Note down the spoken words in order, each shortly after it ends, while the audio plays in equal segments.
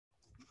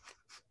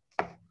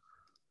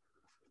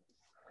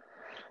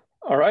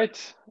All right.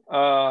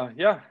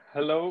 Yeah,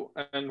 hello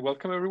and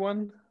welcome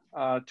everyone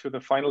to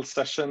the final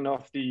session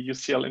of the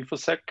UCL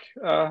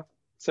InfoSec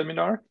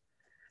seminar.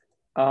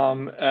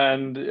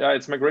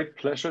 It's my great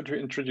pleasure to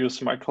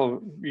introduce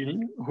Michael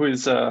Veale, who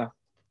is a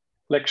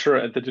lecturer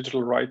at the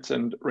Digital Rights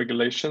and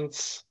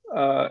Regulations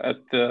at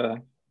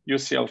the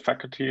UCL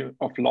Faculty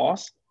of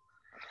Laws.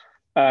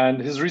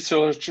 And his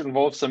research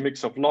involves a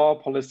mix of law,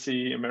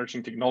 policy,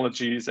 emerging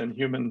technologies, and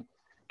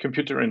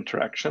human-computer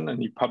interaction,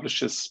 and he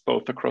publishes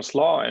both across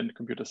law and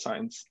computer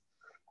science.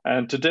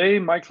 And today,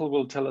 Michael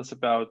will tell us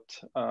about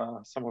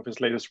some of his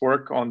latest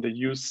work on the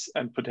use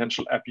and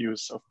potential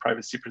abuse of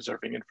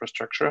privacy-preserving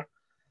infrastructure.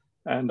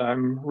 And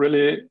I'm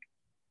really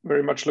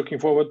very much looking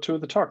forward to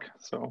the talk.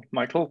 So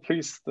Michael,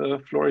 please,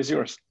 the floor is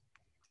yours.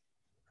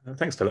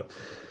 Thanks, Philip.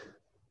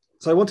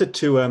 So I wanted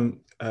to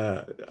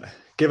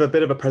give a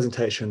bit of a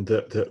presentation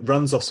that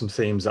runs off some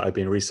themes that I've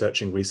been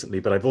researching recently,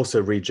 but I've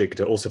also rejigged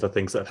it also for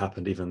things that have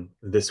happened even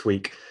this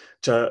week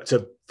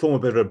to form a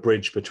bit of a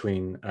bridge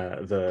between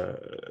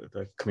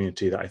the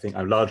community that I think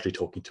I'm largely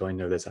talking to. I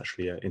know there's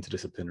actually an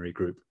interdisciplinary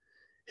group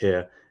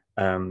here,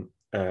 and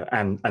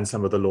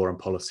some of the law and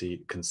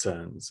policy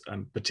concerns,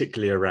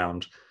 particularly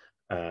around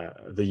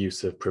the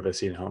use of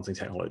privacy enhancing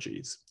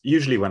technologies.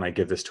 Usually when I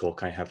give this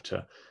talk, I have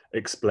to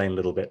explain a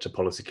little bit to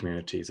policy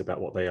communities about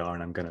what they are,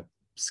 and I'm going to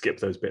skip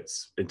those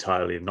bits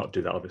entirely and not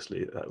do that.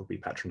 Obviously, that would be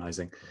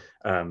patronizing,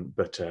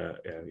 but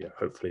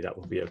hopefully that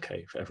will be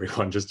okay for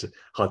everyone. Just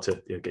hard to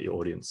get your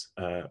audience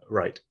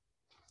right.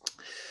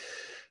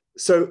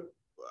 So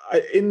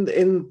in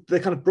the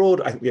kind of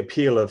broad, I think the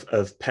appeal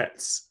of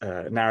pets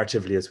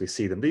narratively as we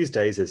see them these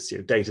days is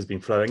data has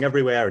been flowing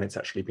everywhere and it's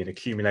actually been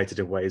accumulated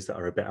in ways that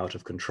are a bit out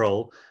of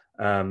control.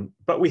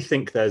 But we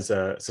think there's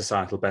a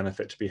societal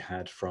benefit to be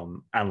had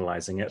from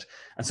analyzing it.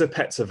 And so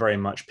pets are very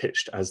much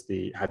pitched as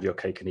the have your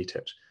cake and eat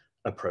it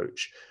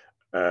approach.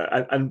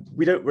 And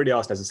we don't really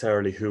ask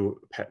necessarily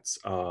who pets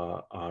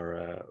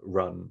are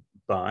run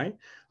by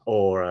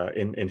or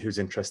in whose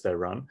interest they're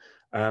run.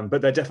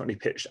 But they're definitely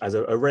pitched as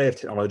an array of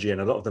technology,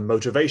 and a lot of the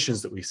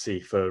motivations that we see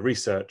for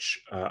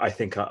research, I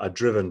think, are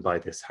driven by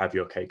this have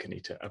your cake and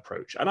eat it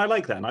approach. And I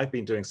like that, and I've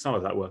been doing some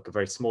of that work, a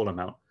very small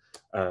amount,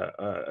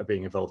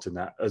 being involved in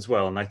that as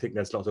well, and I think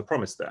there's lots of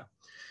promise there.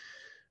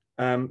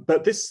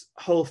 But this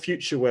whole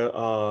future where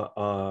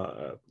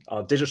our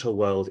digital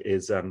world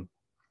is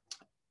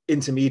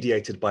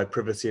intermediated by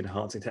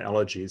privacy-enhancing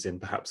technologies in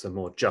perhaps a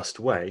more just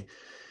way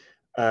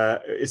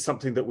is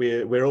something that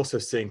we're also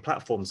seeing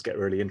platforms get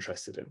really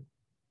interested in.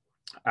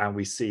 And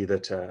we see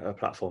that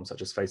platforms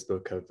such as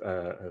Facebook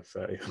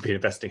have been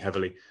investing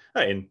heavily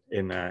in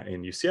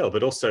UCL,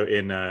 but also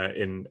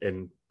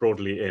in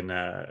broadly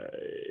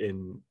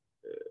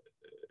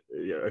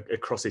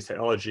across these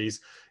technologies.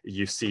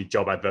 You see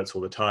job adverts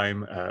all the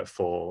time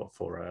for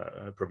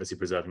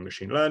privacy-preserving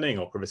machine learning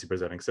or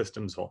privacy-preserving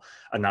systems or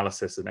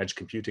analysis and edge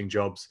computing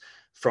jobs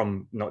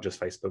from not just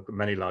Facebook, but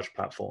many large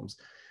platforms.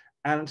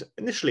 And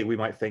initially, we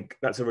might think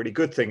that's a really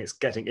good thing. It's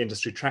getting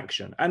industry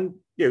traction, and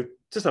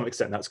to some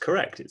extent, that's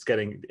correct. It's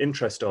getting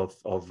interest of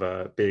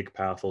big,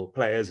 powerful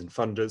players and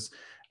funders,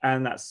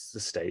 and that's the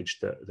stage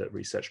that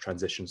research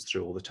transitions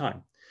through all the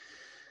time.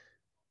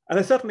 And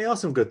there certainly are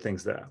some good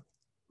things there,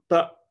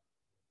 but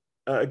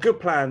good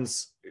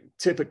plans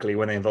typically,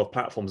 when they involve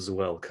platforms as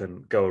well,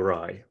 can go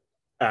awry.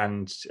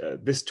 And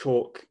this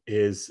talk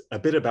is a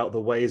bit about the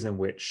ways in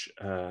which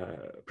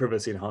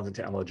privacy-enhancing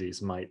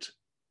technologies might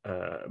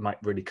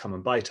really come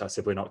and bite us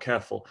if we're not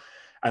careful,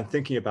 and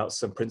thinking about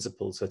some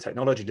principles for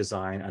technology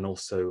design, and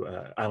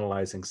also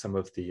analyzing some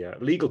of the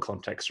legal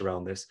context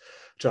around this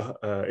to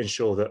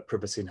ensure that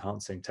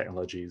privacy-enhancing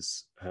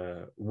technologies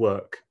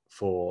work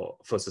for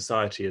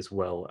society as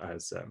well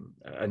as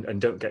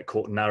and don't get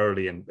caught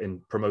narrowly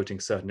in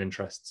promoting certain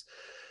interests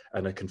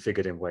and are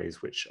configured in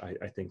ways which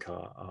I think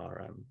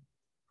are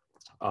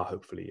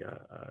hopefully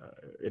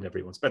in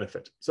everyone's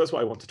benefit. So that's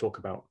what I want to talk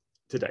about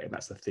today, and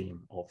that's the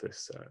theme of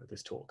this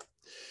talk.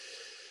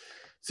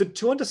 So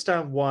to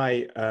understand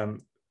why,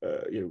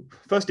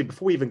 firstly,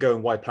 before we even go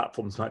on why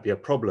platforms might be a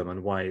problem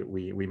and why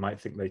we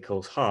might think they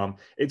cause harm,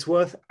 it's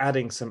worth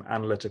adding some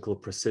analytical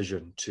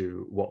precision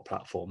to what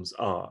platforms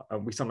are.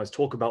 And we sometimes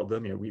talk about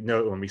them, we know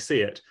it when we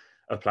see it,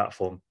 a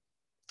platform,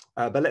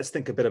 but let's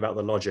think a bit about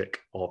the logic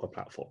of a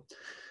platform.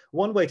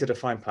 One way to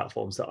define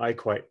platforms that I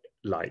quite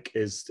like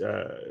is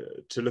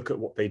to look at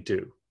what they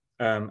do.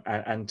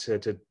 And to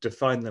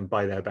define them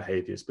by their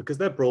behaviors, because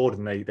they're broad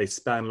and they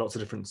span lots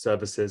of different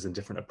services and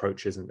different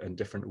approaches and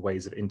different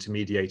ways of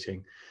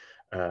intermediating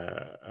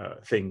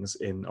things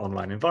in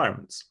online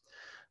environments.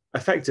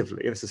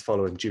 Effectively, this is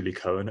following Julie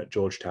Cohen at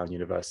Georgetown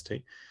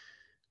University,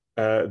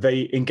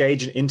 they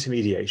engage in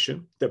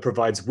intermediation that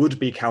provides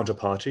would-be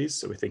counterparties,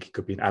 so we think it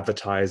could be an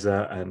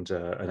advertiser and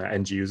an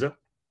end user,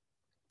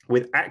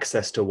 with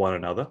access to one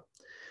another,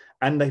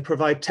 and they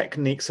provide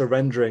techniques for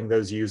rendering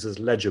those users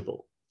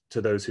legible to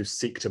those who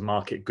seek to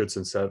market goods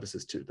and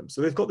services to them. So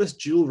they've got this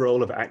dual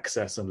role of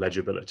access and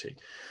legibility.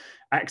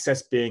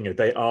 Access being,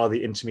 they are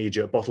the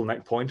intermediate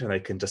bottleneck point, and they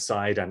can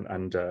decide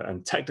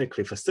and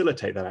technically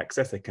facilitate that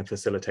access. They can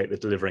facilitate the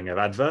delivering of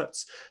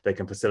adverts. They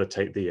can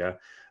facilitate a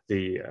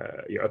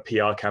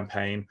PR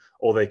campaign,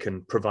 or they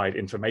can provide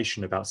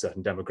information about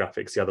certain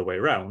demographics the other way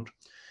around.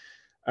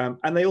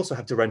 And they also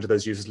have to render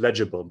those users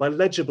legible. By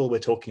legible, we're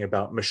talking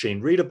about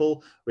machine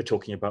readable. We're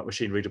talking about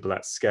machine readable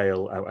at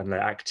scale, and their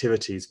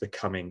activities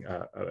becoming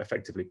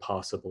effectively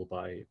parsable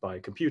by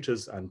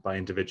computers and by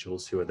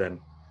individuals who are then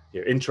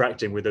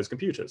interacting with those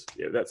computers.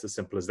 That's as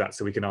simple as that.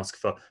 So we can ask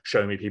for,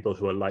 show me people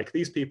who are like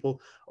these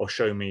people, or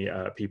show me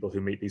people who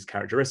meet these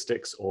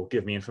characteristics, or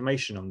give me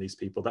information on these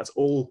people. That's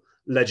all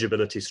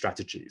legibility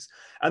strategies.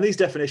 And these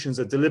definitions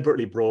are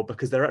deliberately broad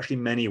because there are actually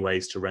many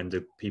ways to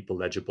render people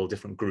legible,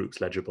 different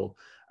groups legible.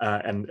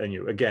 And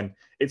again,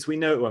 we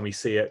know it when we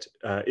see it.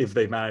 If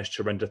they manage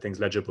to render things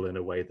legible in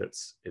a way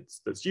that's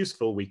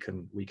useful, we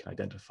can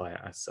identify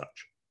it as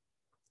such.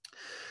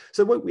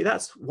 So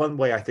that's one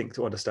way, I think,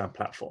 to understand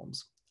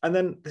platforms. And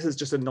then this is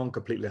just a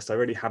non-complete list. I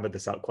already hammered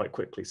this out quite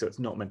quickly, so it's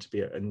not meant to be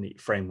a neat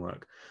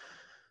framework.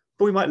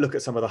 But we might look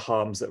at some of the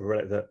harms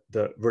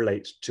that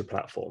relate to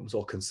platforms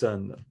or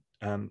concern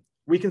them.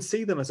 We can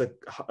see them as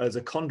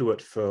a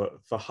conduit for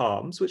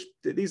harms, which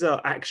these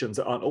are actions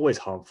that aren't always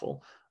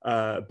harmful,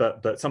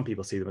 but some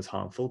people see them as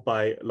harmful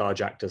by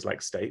large actors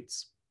like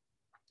states.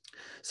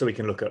 So we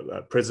can look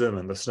at PRISM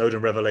and the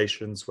Snowden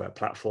revelations, where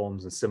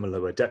platforms and similar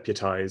were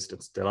deputized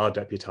and still are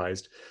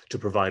deputized to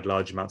provide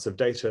large amounts of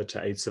data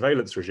to aid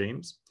surveillance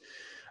regimes.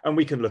 And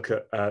we can look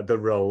at the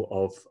role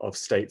of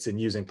states in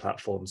using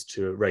platforms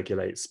to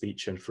regulate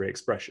speech and free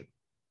expression.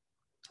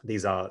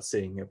 These are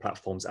seeing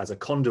platforms as a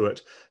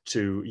conduit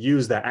to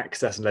use their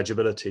access and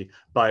legibility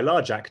by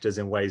large actors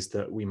in ways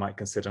that we might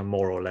consider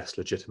more or less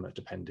legitimate,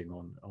 depending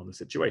on the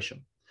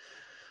situation.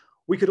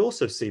 We could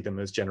also see them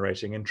as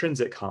generating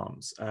intrinsic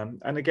harms.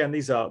 And again,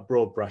 these are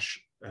broad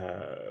brush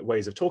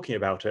ways of talking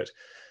about it.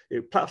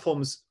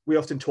 Platforms, we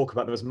often talk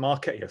about them as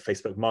market,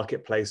 Facebook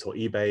Marketplace or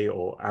eBay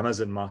or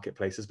Amazon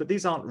marketplaces, but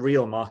these aren't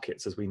real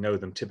markets as we know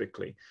them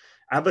typically.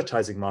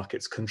 Advertising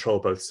markets control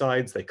both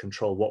sides. They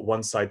control what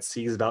one side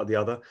sees about the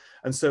other.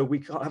 And so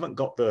we haven't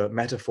got the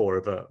metaphor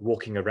of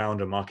walking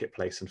around a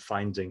marketplace and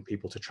finding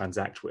people to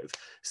transact with,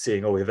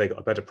 seeing, oh, have they got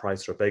a better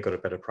price, or have they got a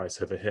better price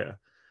over here?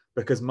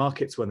 Because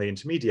markets, when they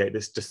intermediate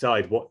this,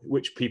 decide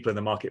which people in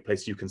the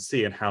marketplace you can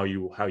see and how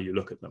you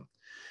look at them.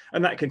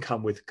 And that can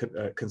come with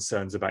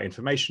concerns about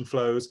information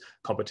flows,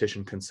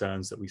 competition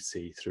concerns that we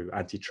see through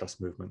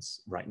antitrust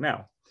movements right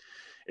now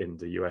in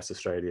the US,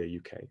 Australia,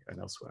 UK,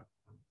 and elsewhere.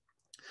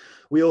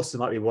 We also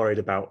might be worried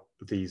about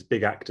these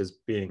big actors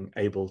being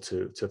able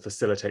to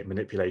facilitate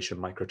manipulation,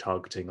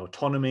 micro-targeting,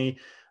 autonomy,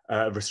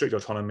 restrict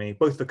autonomy,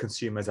 both for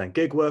consumers and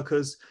gig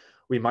workers.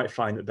 We might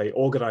find that they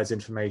organize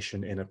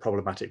information in a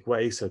problematic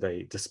way, so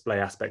they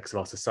display aspects of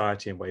our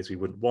society in ways we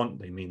wouldn't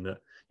want. They mean that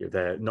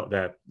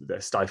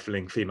they're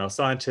stifling female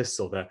scientists,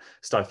 or they're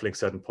stifling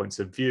certain points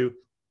of view,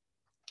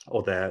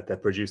 or they're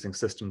producing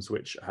systems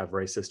which have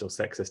racist or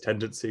sexist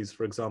tendencies,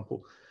 for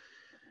example.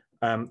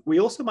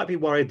 We also might be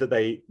worried that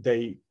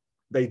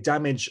they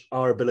damage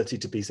our ability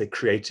to be, say,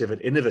 creative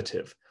and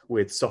innovative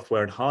with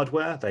software and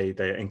hardware.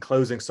 They're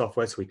enclosing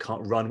software, so we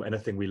can't run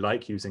anything we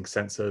like using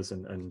sensors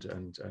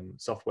and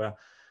software.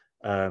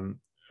 And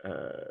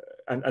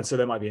so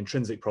there might be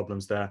intrinsic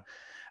problems there.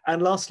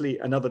 And lastly,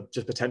 another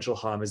just potential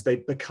harm is they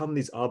become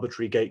these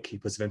arbitrary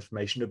gatekeepers of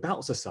information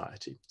about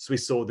society. So we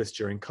saw this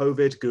during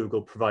COVID,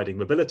 Google providing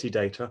mobility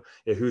data,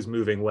 who's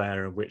moving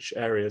where and which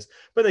areas,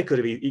 but they could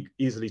have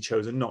easily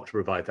chosen not to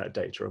provide that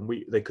data,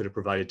 and they could have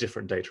provided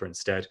different data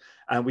instead.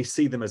 And we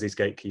see them as these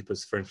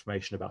gatekeepers for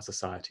information about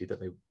society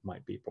that they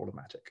might be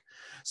problematic.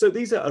 So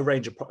these are a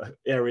range of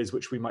areas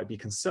which we might be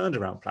concerned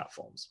around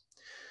platforms.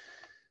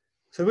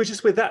 So we're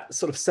just with that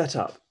sort of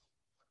setup.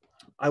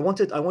 I want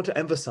to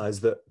emphasize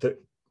that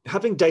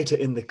having data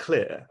in the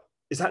clear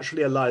is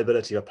actually a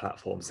liability of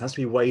platforms. It has to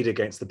be weighed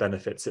against the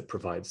benefits it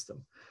provides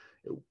them.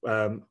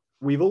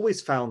 We've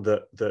always found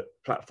that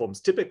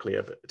platforms typically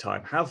over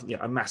time have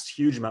amassed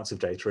huge amounts of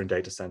data in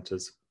data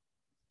centers,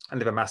 and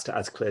they've amassed it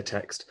as clear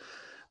text.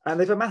 And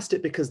they've amassed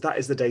it because that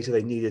is the data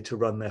they needed to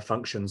run their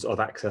functions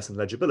of access and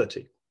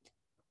legibility.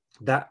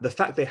 The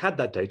fact they had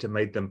that data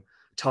made them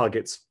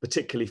targets,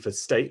 particularly for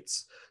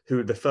states,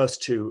 who the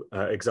first two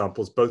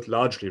examples both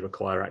largely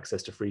require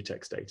access to free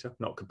text data,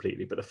 not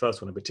completely, but the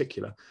first one in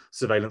particular,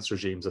 surveillance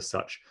regimes as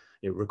such,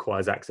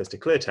 requires access to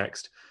clear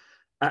text,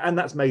 and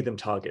that's made them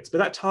targets. But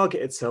that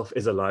target itself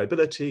is a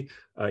liability.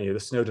 The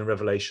Snowden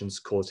revelations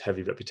caused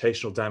heavy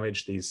reputational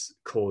damage. These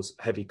cause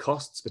heavy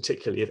costs,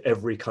 particularly if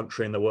every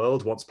country in the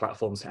world wants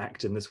platforms to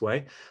act in this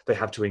way. They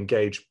have to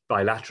engage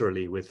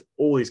bilaterally with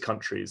all these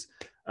countries,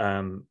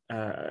 and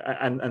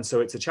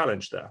so it's a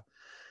challenge there.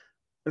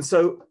 And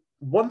so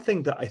one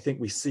thing that I think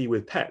we see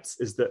with pets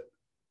is that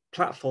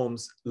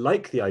platforms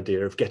like the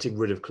idea of getting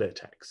rid of clear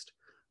text.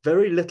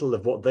 Very little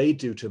of what they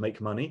do to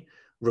make money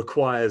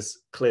requires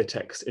clear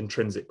text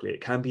intrinsically.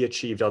 It can be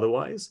achieved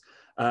otherwise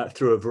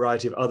through a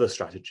variety of other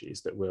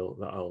strategies that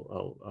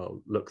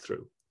I'll look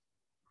through.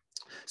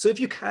 So if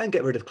you can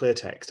get rid of clear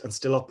text and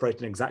still operate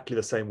in exactly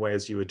the same way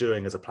as you were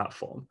doing as a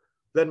platform,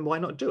 then why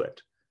not do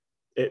it?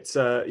 It's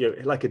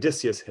like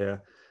Odysseus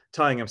here,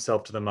 tying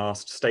himself to the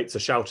mast. States are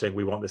shouting,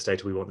 we want this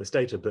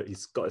data, but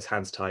he's got his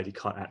hands tied. He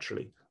can't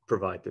actually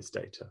provide this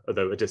data.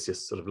 Although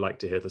Odysseus sort of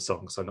liked to hear the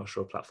song, so I'm not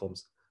sure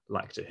platforms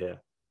like to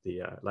hear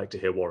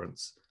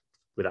warrants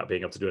without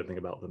being able to do anything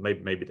about them.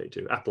 Maybe they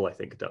do. Apple, I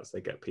think, does.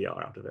 They get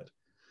PR out of it.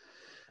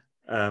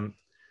 I'm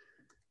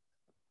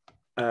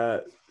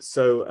just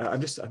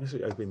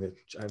opening the.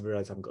 I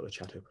realize I haven't got the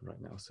chat open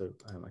right now, so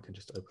I can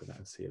just open that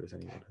and see if there's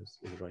anyone who's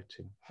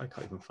writing. I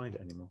can't even find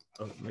it anymore.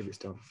 Oh, maybe it's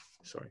down.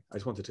 Sorry, I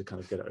just wanted to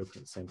kind of get it open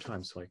at the same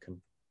time so I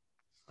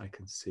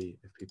can see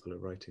if people are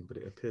writing, but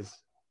it appears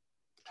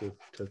to have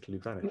totally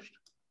vanished.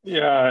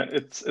 Yeah,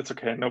 it's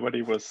okay.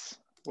 Nobody was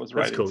writing.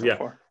 That's cool. So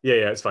far. Yeah,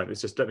 it's fine.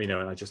 It's just let me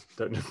know, and I just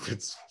don't know if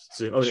it's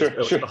Zoom. Oh, sure.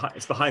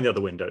 It's behind the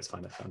other window. It's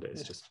fine. I found it.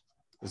 It's just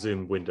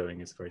Zoom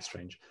windowing is very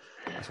strange.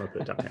 I just want to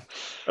put it down here.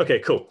 Okay,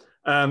 cool.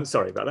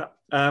 Sorry about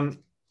that.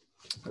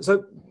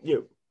 So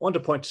you want to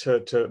point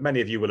to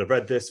many of you will have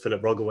read this,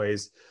 Philip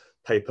Rogaway's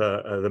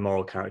paper, The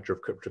Moral Character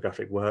of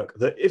Cryptographic Work,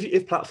 that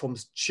if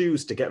platforms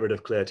choose to get rid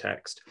of clear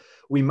text,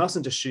 we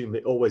mustn't assume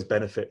it always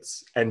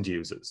benefits end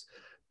users,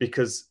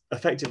 because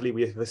effectively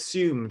we have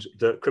assumed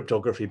that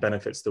cryptography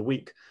benefits the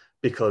weak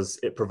because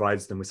it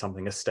provides them with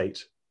something a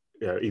state,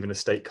 even a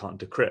state can't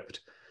decrypt.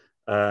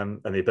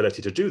 And the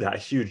ability to do that, a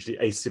hugely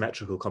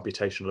asymmetrical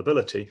computational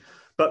ability.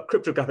 But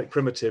cryptographic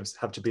primitives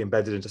have to be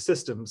embedded into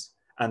systems,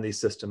 and these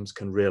systems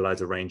can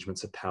realize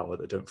arrangements of power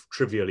that don't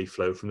trivially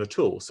flow from the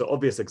tool. So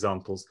obvious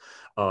examples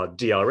are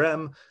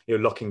DRM,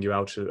 locking you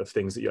out of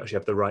things that you actually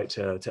have the right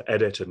to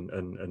edit,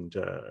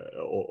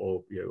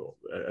 or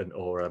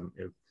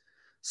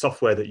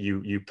software that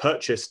you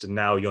purchased and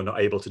now you're not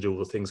able to do all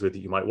the things with that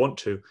you might want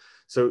to.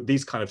 So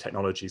these kind of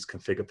technologies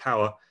configure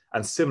power,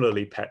 and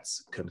similarly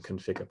pets can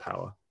configure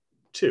power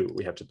too,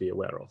 we have to be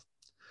aware of.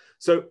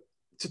 So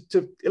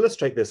to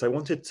illustrate this, I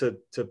wanted to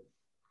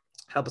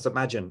help us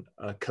imagine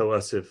a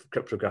coercive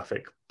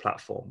cryptographic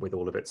platform with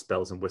all of its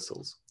bells and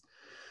whistles.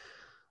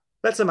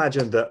 Let's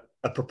imagine that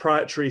a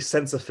proprietary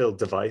sensor-filled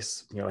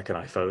device, like an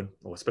iPhone,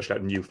 or especially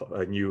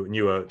like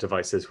newer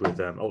devices with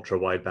ultra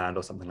wideband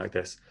or something like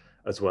this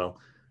as well,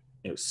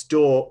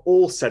 store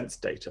all sense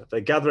data. They're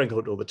gathering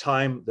it all the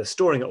time. They're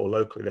storing it all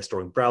locally. They're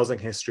storing browsing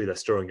history. They're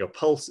storing your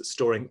pulse. It's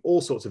storing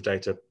all sorts of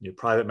data,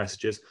 private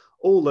messages,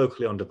 all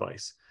locally on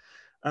device.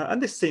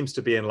 And this seems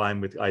to be in line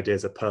with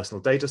ideas of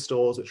personal data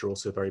stores, which are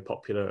also very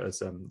popular as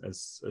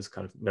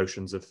kind of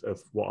notions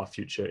of what our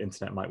future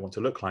internet might want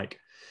to look like.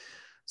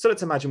 So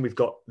let's imagine we've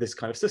got this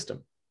kind of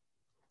system.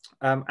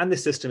 And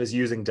this system is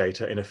using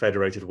data in a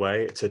federated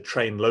way to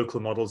train local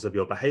models of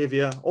your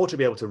behavior, or to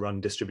be able to run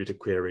distributed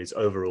queries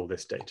over all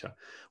this data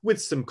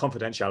with some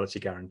confidentiality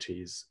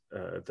guarantees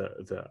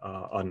that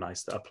are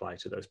nice, that apply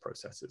to those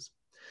processes.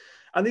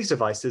 And these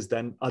devices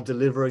then are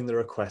delivering the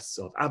requests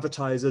of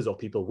advertisers or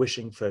people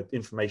wishing for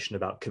information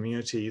about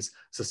communities,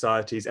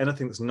 societies,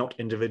 anything that's not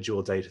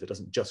individual data, that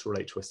doesn't just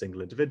relate to a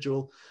single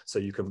individual. So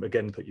you can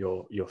again put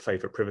your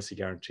favorite privacy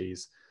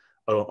guarantees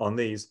on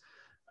these.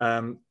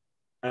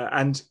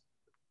 And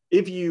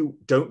if you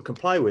don't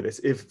comply with this,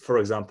 if, for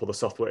example,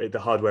 the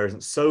hardware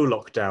isn't so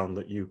locked down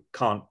that you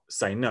can't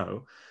say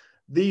no,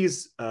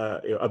 these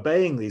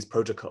obeying these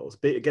protocols,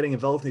 getting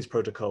involved in these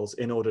protocols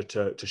in order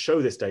to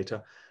show this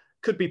data,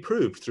 could be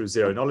proved through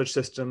zero knowledge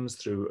systems,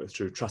 through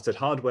trusted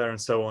hardware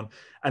and so on.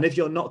 And if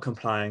you're not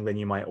complying, then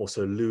you might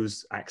also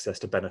lose access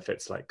to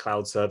benefits like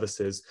cloud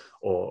services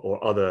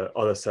or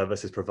other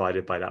services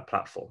provided by that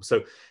platform.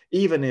 So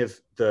even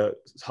if the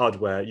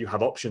hardware, you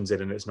have options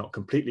in and it's not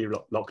completely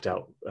locked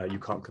out, you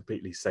can't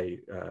completely say,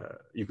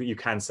 you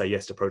can say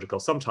yes to protocol.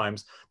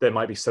 Sometimes there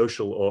might be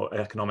social or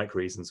economic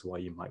reasons why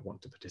you might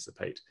want to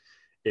participate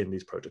in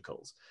these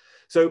protocols.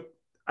 So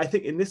I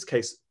think in this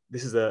case,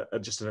 this is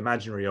just an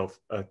imaginary of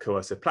a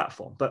coercive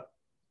platform, but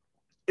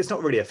it's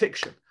not really a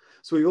fiction.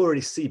 So we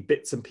already see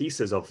bits and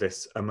pieces of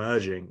this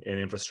emerging in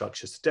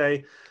infrastructures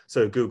today.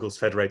 So Google's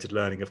federated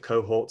learning of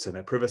cohorts in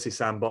their privacy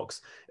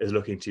sandbox is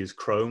looking to use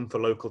Chrome for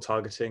local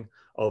targeting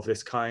of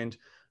this kind.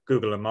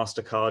 Google and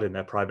MasterCard in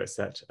their private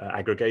set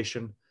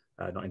aggregation,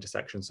 not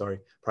intersection, sorry,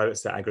 private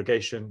set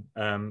aggregation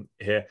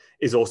here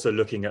is also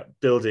looking at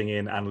building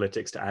in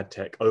analytics to ad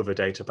tech over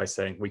data by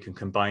saying we can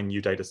combine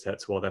new data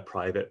sets while they're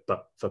private,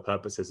 but for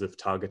purposes of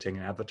targeting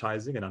and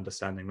advertising and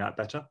understanding that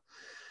better.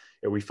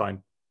 We find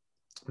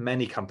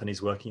many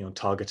companies working on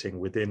targeting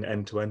within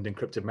end-to-end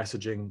encrypted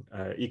messaging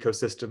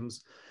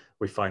ecosystems.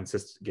 We find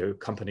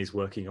companies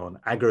working on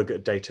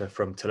aggregate data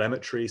from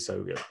telemetry.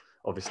 So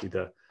obviously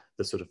the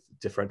sort of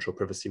differential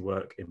privacy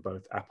work in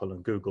both Apple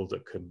and Google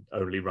that can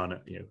only run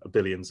at a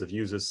billions of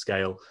users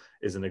scale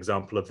is an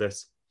example of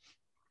this.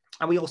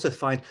 And we also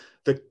find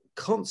the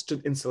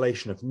constant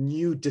installation of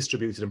new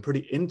distributed and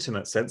pretty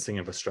intimate sensing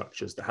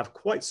infrastructures that have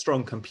quite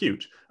strong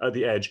compute at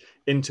the edge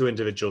into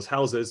individuals'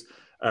 houses,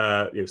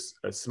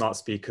 smart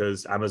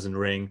speakers, Amazon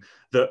Ring,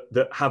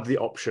 that have the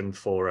option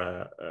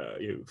for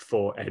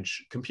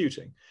edge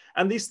computing.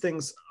 And these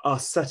things are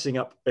setting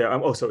up.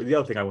 Also, the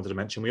other thing I wanted to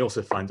mention, we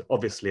also find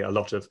obviously a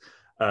lot of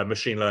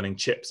machine learning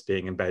chips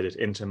being embedded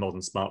into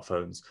modern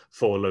smartphones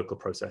for local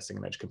processing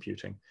and edge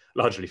computing,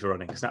 largely for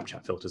running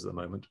Snapchat filters at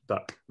the moment,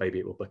 but maybe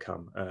it will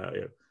become,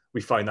 we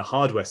find the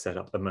hardware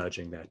setup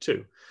emerging there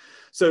too.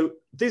 So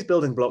these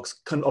building blocks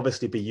can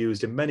obviously be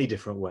used in many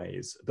different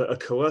ways, but a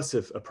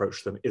coercive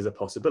approach to them is a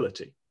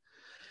possibility.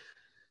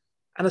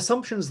 And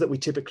assumptions that we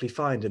typically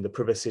find in the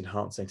privacy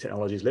enhancing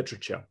technologies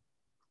literature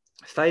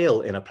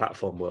fail in a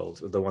platform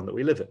world, the one that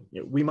we live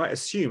in. We might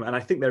assume, and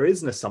I think there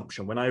is an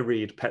assumption when I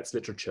read PET's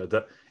literature,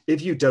 that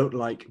if you don't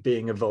like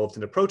being involved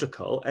in a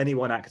protocol, any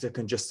one actor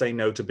can just say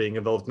no to being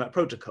involved in that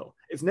protocol.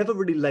 It's never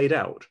really laid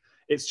out.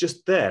 It's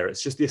just there.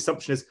 It's just the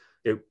assumption is,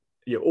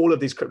 all of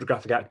these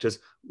cryptographic actors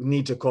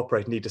need to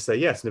cooperate, need to say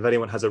yes. And if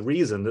anyone has a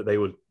reason that they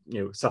would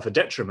suffer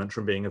detriment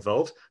from being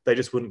involved, they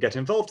just wouldn't get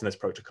involved in this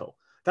protocol.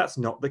 That's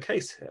not the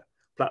case here.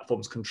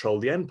 Platforms control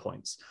the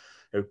endpoints.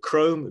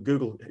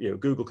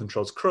 Google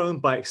controls Chrome.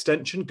 By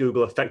extension,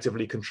 Google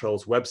effectively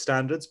controls web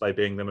standards by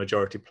being the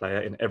majority player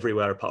in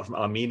everywhere apart from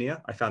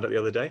Armenia, I found out the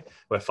other day,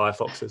 where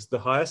Firefox is the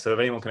highest. So if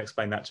anyone can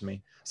explain that to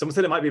me. Someone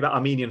said it might be about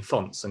Armenian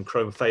fonts, and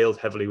Chrome failed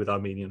heavily with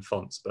Armenian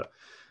fonts, but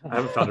I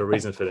haven't found a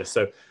reason for this.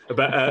 So,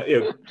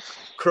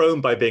 Chrome,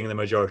 by being the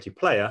majority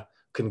player,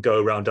 can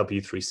go around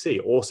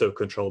W3C, also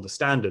control the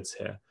standards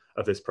here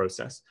of this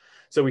process.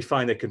 So we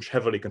find they can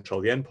heavily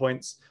control the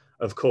endpoints.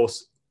 Of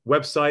course,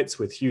 websites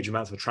with huge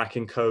amounts of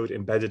tracking code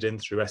embedded in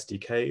through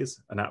SDKs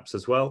and apps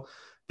as well.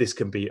 This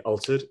can be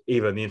altered.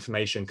 Even the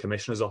Information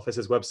Commissioner's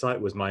Office's website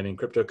was mining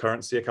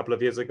cryptocurrency a couple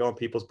of years ago on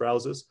people's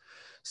browsers.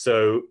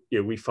 So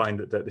we find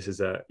that this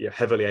is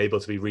heavily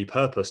able to be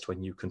repurposed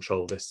when you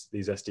control these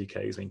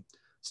SDKs. I mean,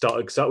 start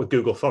with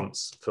Google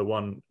Fonts for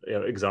one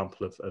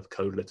example of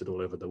code littered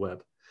all over the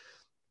web.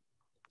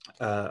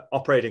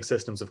 Operating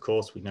systems, of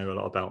course, we know a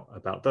lot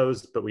about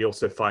those, but we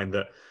also find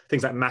that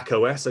things like Mac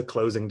OS are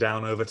closing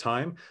down over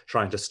time,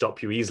 trying to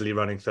stop you easily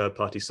running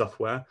third-party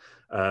software,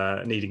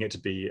 needing it to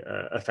be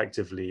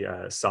effectively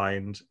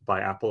signed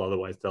by Apple.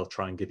 Otherwise, they'll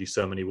try and give you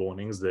so many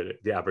warnings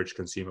that the average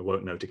consumer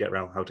won't know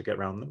how to get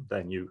around them.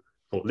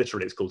 Or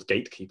literally, it's called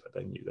Gatekeeper.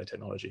 They knew their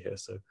technology here,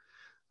 so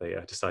they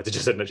decided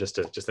just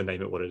to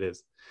name it what it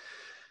is.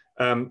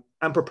 And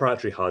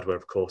proprietary hardware,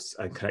 of course,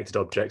 and connected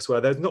objects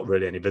where there's not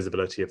really any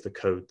visibility of the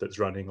code that's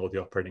running or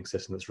the operating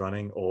system that's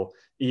running, or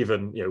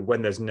even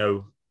when there's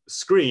no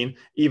screen,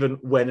 even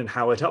when and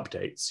how it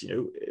updates.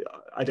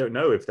 I don't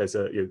know if there's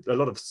a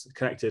lot of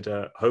connected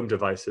home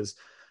devices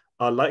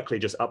are likely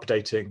just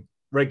updating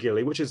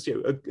regularly, which is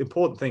an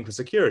important thing for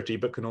security,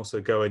 but can also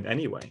go in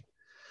anyway.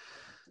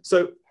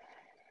 So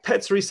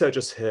PET's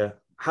researchers here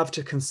have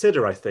to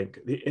consider, I think,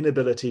 the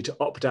inability to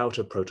opt out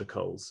of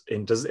protocols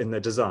in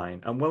their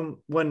design. And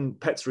when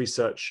PET's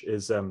research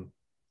is, and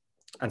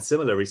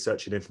similar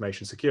research in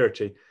information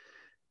security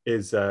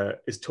is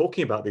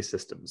talking about these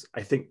systems,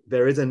 I think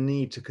there is a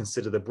need to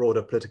consider the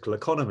broader political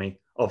economy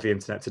of the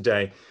internet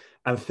today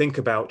and think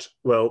about,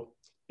 well,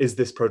 is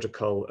this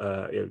protocol,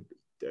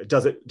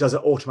 does it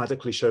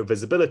automatically show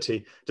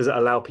visibility? Does it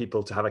allow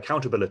people to have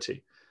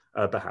accountability,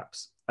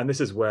 perhaps? And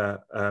this is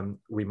where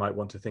we might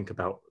want to think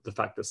about the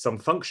fact that some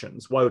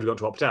functions, why would we want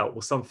to opt out?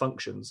 Well, some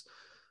functions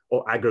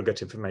or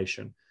aggregate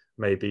information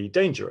may be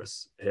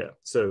dangerous here.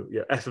 So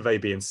f of A,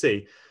 B, and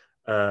C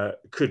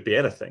could be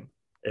anything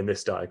in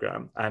this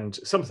diagram. And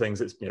some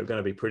things it's going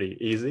to be pretty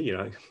easy,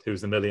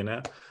 who's the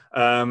millionaire?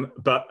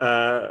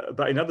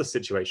 But in other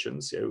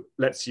situations,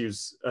 let's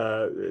use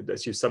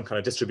some kind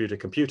of distributed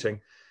computing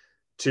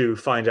to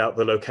find out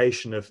the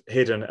location of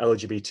hidden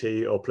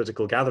LGBT or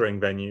political gathering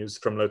venues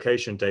from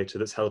location data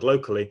that's held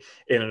locally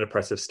in an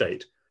oppressive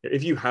state.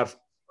 If you have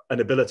an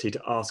ability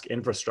to ask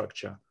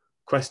infrastructure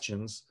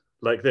questions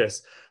like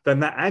this, then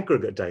that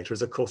aggregate data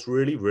is, of course,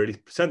 really, really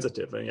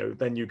sensitive. And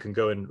then you can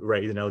go and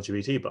raid an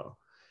LGBT bar.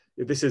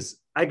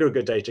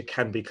 Aggregate data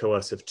can be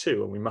coercive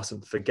too, and we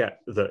mustn't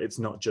forget that it's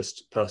not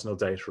just personal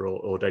data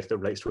or data that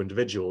relates to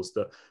individuals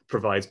that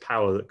provides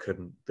power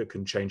that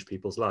can change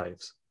people's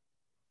lives.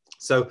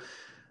 So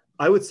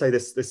I would say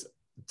this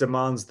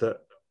demands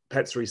that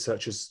PET's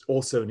researchers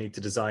also need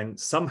to design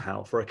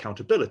somehow for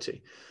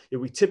accountability.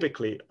 We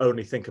typically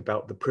only think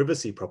about the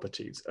privacy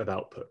properties of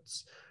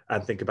outputs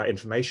and think about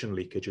information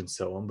leakage and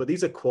so on, but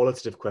these are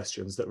qualitative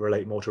questions that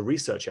relate more to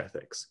research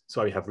ethics.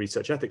 So we have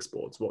research ethics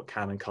boards, what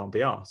can and can't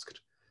be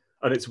asked.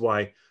 And it's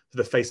why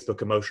the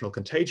Facebook emotional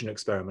contagion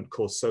experiment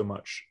caused so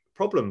much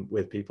problem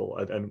with people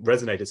and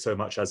resonated so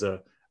much as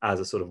a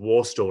sort of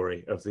war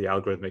story of the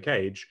algorithmic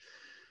age,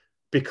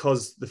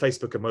 because the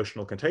Facebook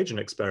emotional contagion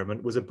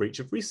experiment was a breach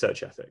of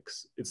research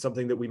ethics. It's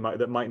something that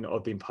might not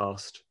have been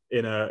passed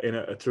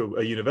through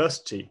a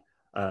university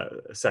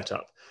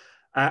setup.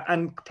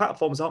 And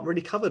platforms aren't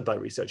really covered by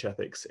research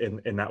ethics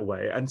in that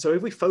way. And so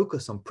if we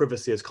focus on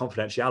privacy as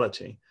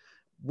confidentiality,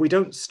 we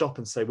don't stop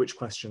and say which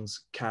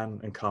questions can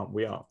and can't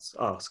we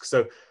ask.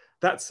 So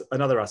that's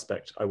another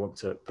aspect I want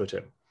to put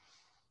in.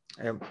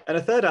 And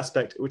a third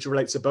aspect, which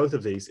relates to both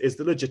of these, is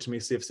the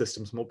legitimacy of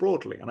systems more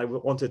broadly. And I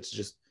wanted to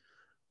just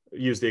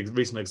use the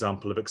recent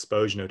example of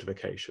exposure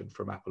notification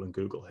from Apple and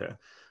Google here,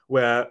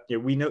 where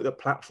we note that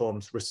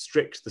platforms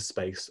restrict the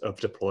space of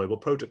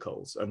deployable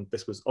protocols. And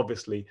this was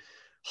obviously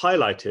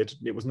highlighted.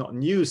 It was not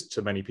news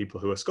to many people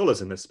who are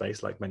scholars in this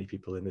space, like many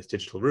people in this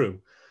digital room.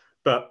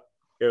 But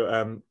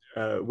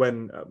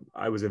when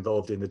I was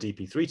involved in the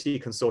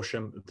DP3T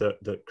consortium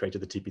that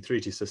created the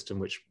TP3T system,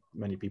 which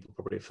many people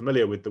probably are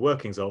familiar with the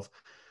workings of,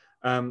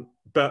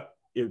 but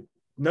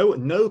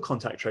no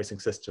contact tracing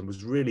system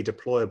was really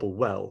deployable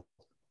well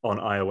on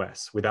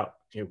iOS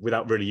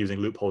without really using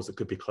loopholes that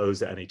could be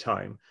closed at any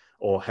time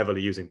or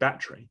heavily using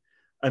battery,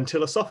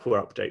 until a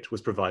software update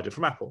was provided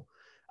from Apple.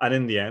 And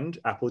in the end,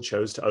 Apple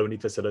chose to only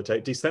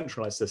facilitate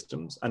decentralized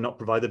systems and not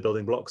provide the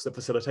building blocks that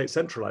facilitate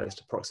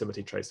centralized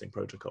proximity tracing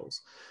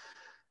protocols.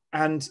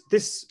 And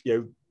this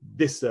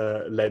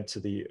led to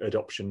the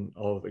adoption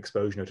of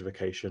exposure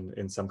notification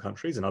in some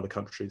countries. In other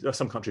countries,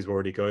 some countries were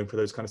already going for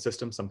those kind of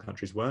systems, some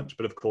countries weren't,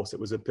 but of course it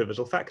was a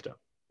pivotal factor.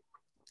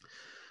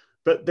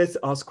 But this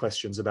asks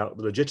questions about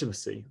the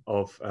legitimacy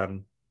of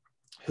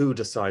who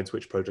decides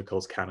which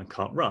protocols can and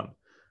can't run.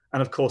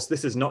 And of course,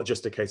 this is not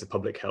just a case of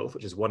public health,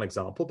 which is one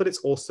example, but it's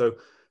also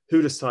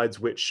who decides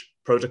which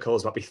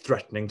protocols might be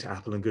threatening to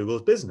Apple and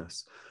Google's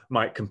business,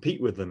 might compete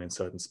with them in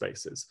certain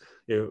spaces,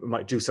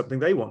 might do something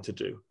they want to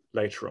do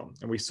later on.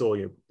 And we saw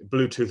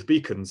Bluetooth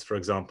beacons, for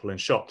example, in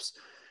shops.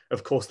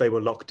 Of course, they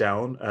were locked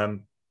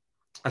down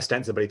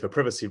ostensibly for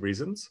privacy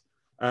reasons,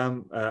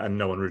 and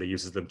no one really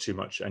uses them too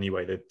much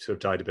anyway. They sort of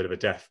died a bit of a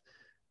death.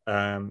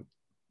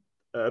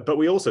 But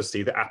we also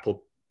see that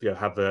Apple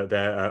have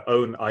their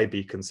own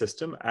iBeacon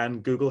system,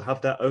 and Google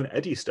have their own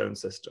Eddystone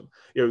system.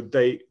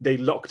 They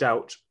locked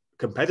out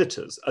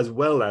competitors, as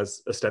well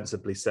as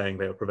ostensibly saying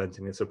they are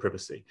preventing this of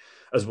privacy,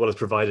 as well as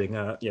providing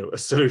a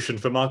solution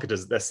for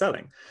marketers that they're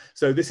selling.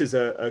 So this is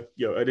an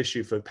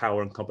issue for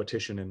power and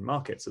competition in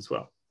markets as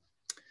well.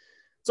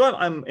 So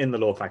I'm in the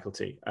law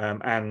faculty,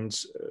 and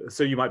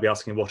so you might be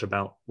asking, what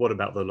about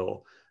the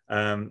law?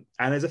 And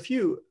there's a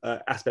few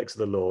aspects of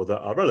the law that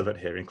are relevant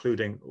here,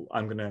 including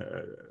I'm going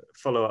to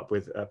follow up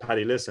with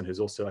Paddy Learson, who's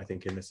also, I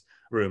think, in this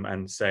room,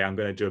 and say I'm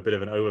going to do a bit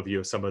of an overview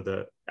of some of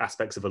the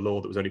aspects of a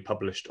law that was only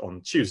published on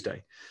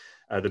Tuesday,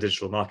 the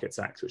Digital Markets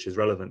Act, which is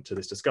relevant to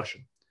this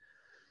discussion.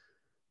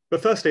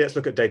 But firstly, let's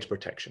look at data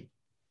protection.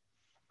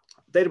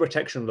 Data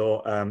protection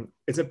law,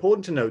 it's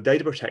important to know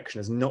data protection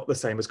is not the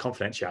same as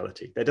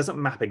confidentiality. It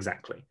doesn't map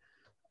exactly.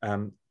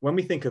 When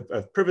we think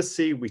of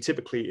privacy, we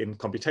typically, in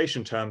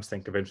computation terms,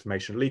 think of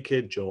information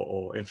leakage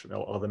or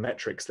other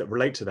metrics that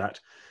relate to that.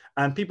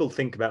 And people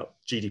think about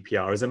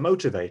GDPR as a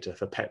motivator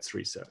for PETS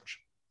research.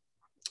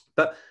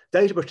 But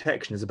data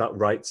protection is about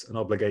rights and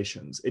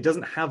obligations. It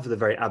doesn't have the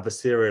very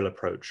adversarial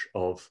approach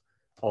of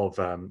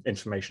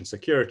information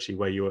security,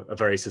 where you are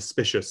very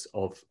suspicious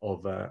of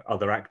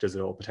other actors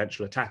or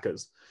potential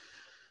attackers.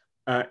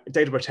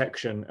 Data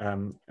protection,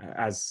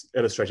 as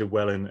illustrated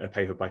well in a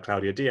paper by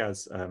Claudia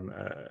Diaz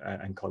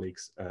and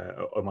colleagues,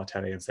 Omar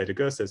Tene and Seda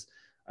Gurses,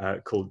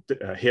 called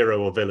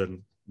Hero or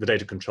Villain, the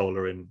Data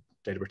Controller in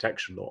Data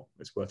Protection Law.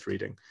 It's worth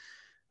reading.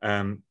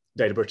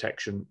 Data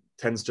protection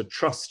tends to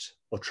trust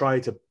or try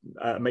to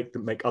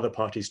make other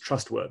parties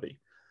trustworthy.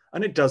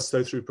 And it does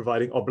so through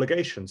providing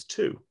obligations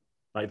too,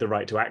 like the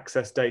right to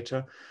access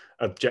data,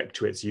 object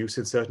to its use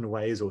in certain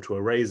ways or to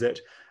erase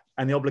it,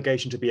 and the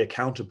obligation to be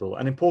accountable,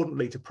 and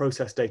importantly, to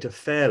process data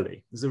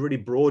fairly. This is a really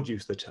broad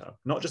use of the term,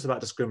 not just about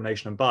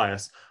discrimination and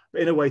bias,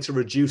 but in a way to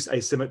reduce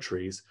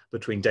asymmetries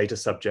between data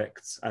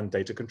subjects and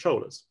data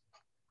controllers.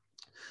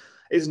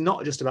 It's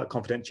not just about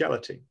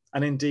confidentiality,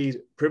 and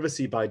indeed,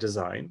 privacy by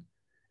design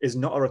is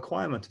not a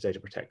requirement of data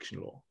protection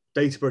law.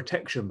 Data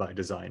protection by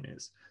design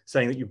is,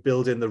 saying that you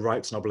build in the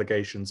rights and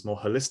obligations more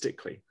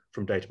holistically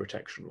from data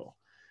protection law.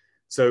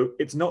 So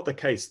it's not the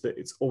case that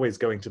it's always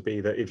going to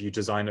be that if you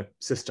design a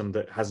system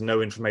that has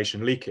no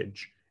information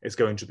leakage, it's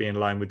going to be in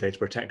line with data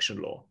protection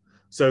law.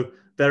 So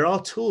there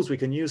are tools we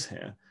can use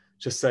here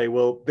to say,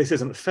 well, this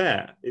isn't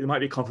fair. It might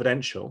be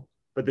confidential,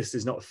 but this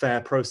is not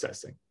fair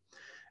processing.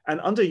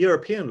 And under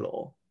European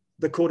law,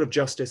 the Court of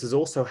Justice has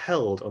also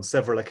held on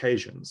several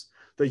occasions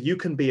that you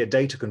can be a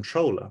data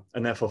controller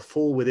and therefore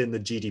fall within the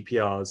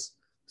GDPR's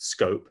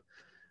scope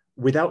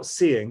without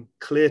seeing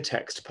clear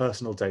text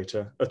personal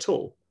data at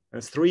all.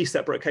 There's 3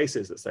 separate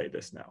cases that say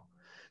this now.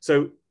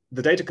 So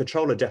the data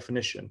controller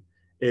definition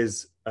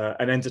is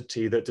an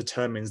entity that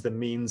determines the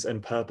means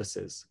and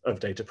purposes of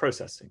data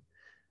processing.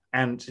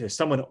 And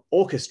someone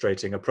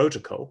orchestrating a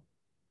protocol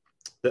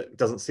that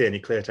doesn't see any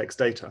clear text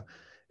data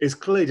is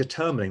clearly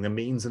determining the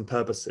means and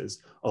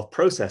purposes of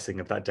processing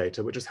of that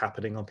data, which is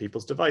happening on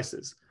people's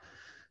devices.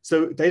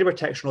 So data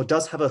protection law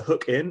does have a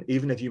hook in,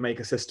 even if you make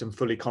a system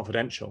fully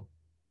confidential.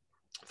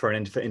 For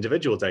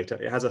individual data,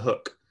 it has a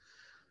hook.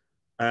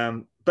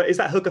 But is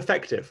that hook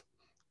effective?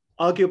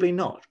 Arguably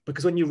not,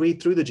 because when you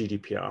read through the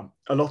GDPR,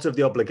 a lot of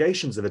the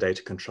obligations of a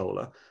data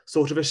controller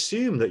sort of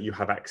assume that you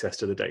have access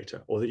to the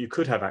data or that you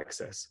could have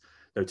access.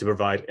 to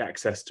provide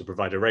access, to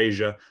provide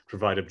erasure,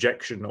 provide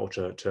objection, or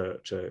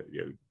to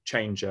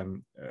change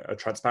a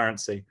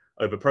transparency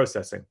over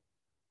processing,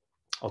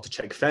 or to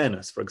check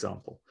fairness, for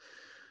example.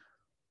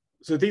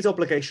 So these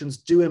obligations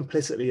do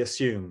implicitly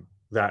assume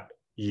that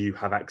you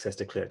have access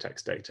to clear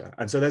text data.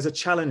 And so there's a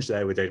challenge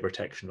there with data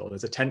protection law.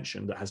 There's a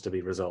tension that has to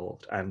be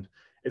resolved, and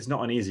it's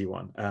not an easy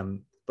one,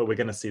 but we're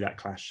going to see that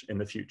clash in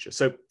the future.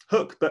 So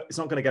hook, but it's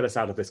not going to get us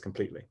out of this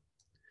completely.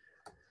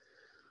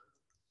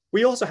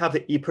 We also have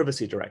the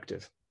e-privacy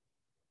directive.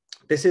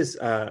 This is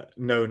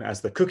known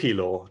as the cookie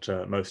law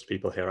to most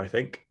people here, I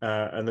think.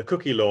 And the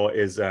cookie law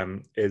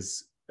it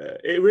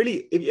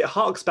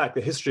harks back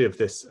the history of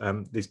this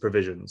these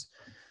provisions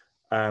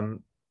to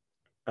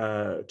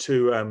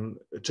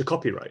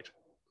copyright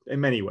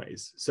in many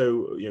ways.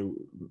 So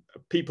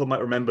people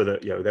might remember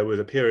that there was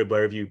a period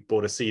where if you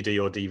bought a CD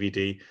or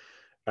DVD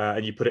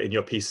and you put it in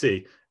your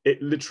PC, it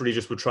literally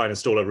just would try and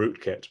install a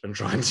rootkit and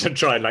try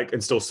and like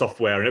install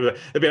software, and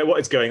it'd be like, what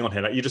is going on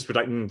here? Like you just would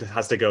like, it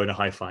has to go in a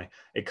hi-fi.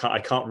 I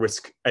can't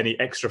risk any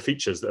extra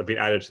features that have been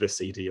added to this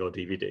CD or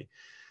DVD.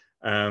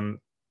 And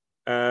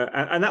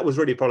that was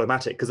really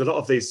problematic because a lot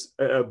of these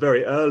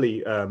very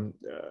early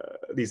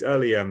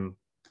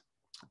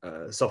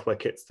software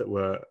kits that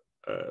were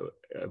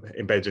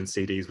embedded in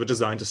CDs were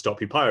designed to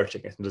stop you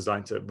pirating it and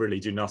designed to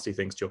really do nasty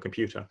things to your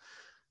computer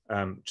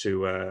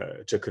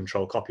to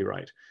control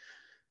copyright.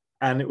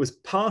 And it was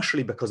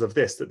partially because of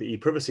this that the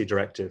e-privacy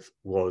directive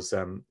was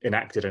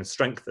enacted and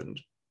strengthened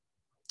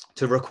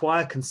to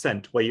require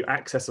consent where you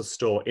access or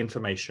store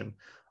information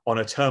on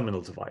a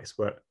terminal device,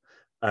 where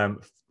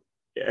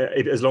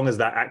as long as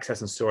that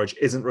access and storage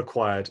isn't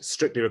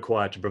strictly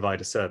required to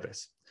provide a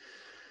service.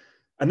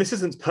 And this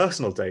isn't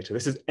personal data,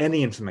 this is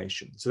any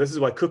information. So this is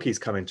why cookies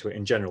come into it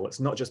in general. It's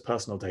not just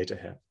personal data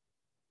here.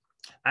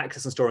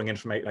 Access and storing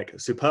information, like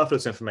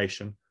superfluous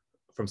information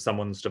from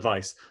someone's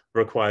device,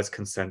 requires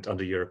consent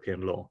under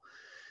European law.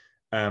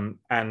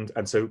 And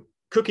so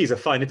cookies are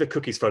fine. If a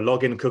cookie's for a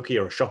login cookie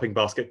or a shopping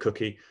basket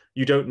cookie,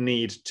 you don't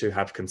need to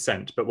have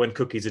consent. But when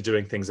cookies are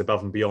doing things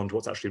above and beyond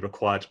what's actually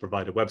required to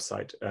provide a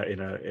website in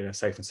a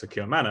safe and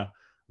secure manner,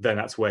 then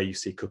that's where you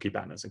see cookie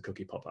banners and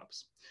cookie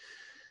pop-ups.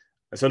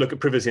 So look at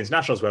Privacy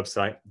International's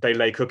website. They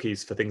lay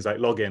cookies for things like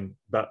login,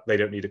 but they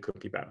don't need a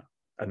cookie banner,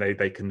 and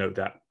they can note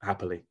that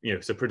happily.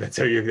 So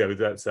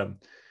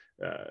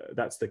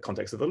that's the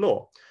context of the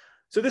law.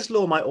 So this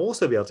law might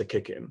also be able to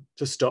kick in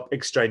to stop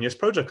extraneous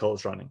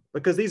protocols running,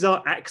 because these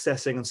are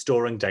accessing and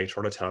storing data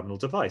on a terminal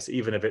device,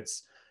 even if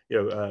it's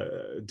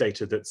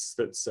data that's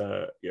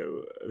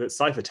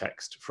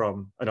ciphertext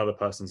from another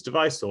person's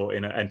device or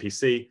in an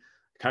NPC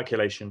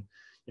calculation.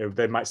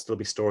 There might still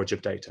be storage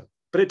of data.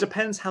 But it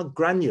depends how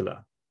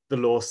granular the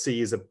law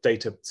sees a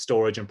data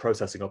storage and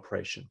processing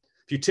operation.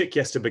 If you tick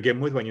yes to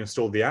begin with when you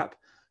install the app,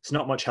 it's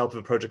not much help if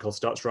a protocol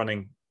starts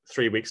running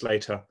 3 weeks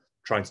later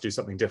trying to do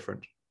something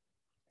different.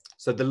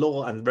 So the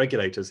law and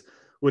regulators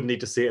would need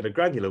to see it in a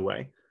granular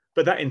way,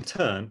 but that in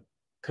turn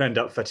can end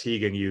up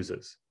fatiguing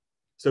users.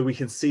 So we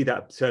can see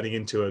that turning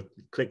into a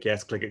click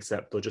yes, click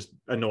accept, or just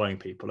annoying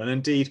people. And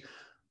indeed,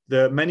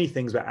 many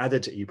things were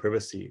added to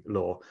e-privacy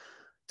law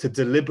to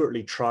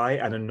deliberately try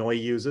and annoy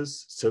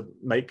users, to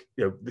make,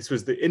 this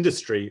was the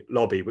industry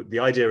lobby, but the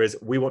idea is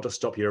we want to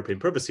stop European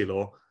privacy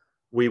law.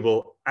 We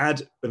will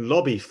add and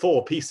lobby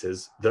for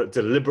pieces that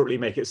deliberately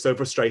make it so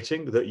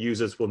frustrating that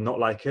users will not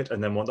like it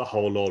and then want the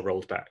whole law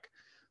rolled back.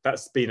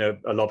 That's been a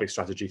lobby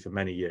strategy for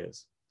many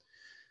years.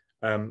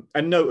 And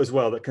note as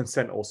well that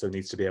consent also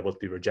needs to be able to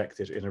be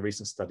rejected. In a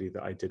recent study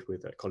that I did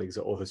with colleagues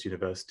at Aarhus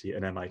University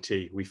and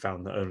MIT, we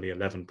found that only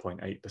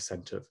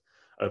 11.8% of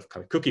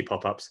kind of cookie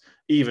pop-ups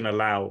even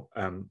allow,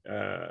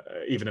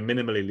 even a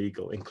minimally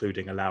legal,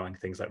 including allowing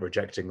things like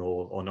rejecting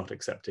or not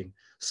accepting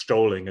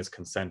scrolling as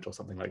consent or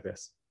something like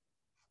this.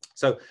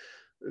 So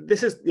this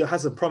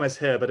has some promise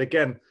here, but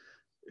again,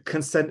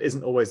 consent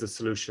isn't always the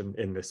solution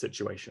in this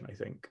situation, I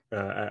think,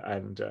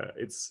 and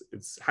it's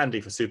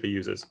handy for super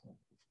users,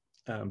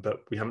 but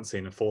we haven't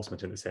seen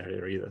enforcement in this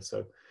area either.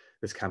 So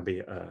this can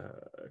be a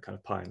kind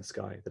of pie in the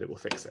sky that it will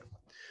fix it.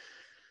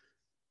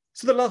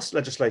 So the last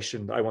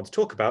legislation that I want to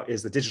talk about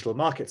is the Digital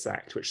Markets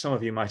Act, which some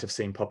of you might have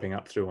seen popping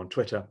up through on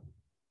Twitter,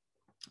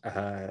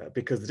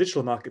 because the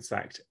Digital Markets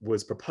Act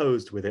was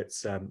proposed with its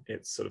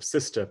sort of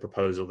sister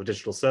proposal, the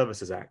Digital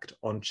Services Act,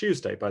 on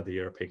Tuesday by the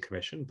European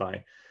Commission,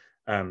 by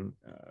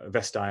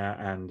Vestager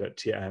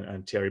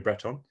and Thierry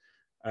Breton,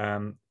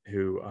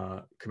 who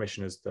are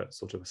commissioners that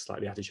sort of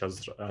slightly at each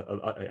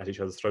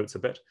other's throats a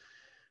bit.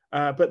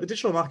 But the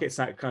Digital Markets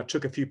Act kind of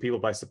took a few people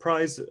by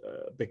surprise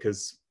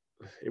because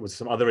it was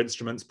some other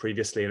instruments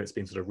previously, and it's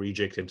been sort of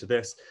rejigged into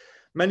this.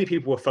 Many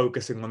people were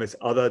focusing on this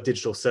other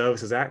Digital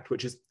Services Act,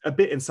 which is a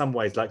bit in some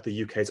ways like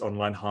the UK's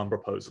online harm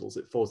proposals.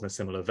 It falls in a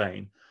similar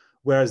vein,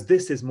 whereas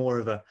this is more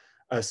of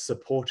a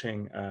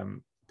supporting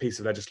piece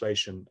of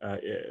legislation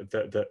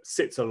that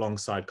sits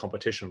alongside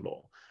competition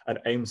law and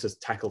aims to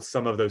tackle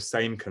some of those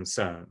same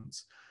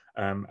concerns.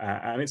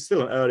 And it's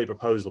still an early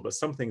proposal, but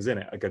some things in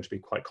it are going to be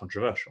quite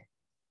controversial.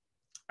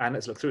 And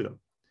let's look through them.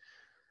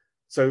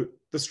 So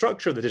the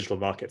structure of the Digital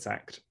Markets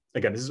Act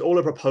Again, this is all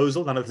a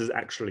proposal. None of this is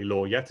actually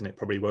law yet, and it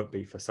probably won't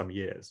be for some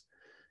years,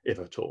 if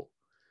at all.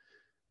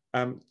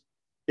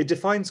 It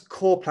defines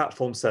core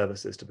platform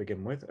services to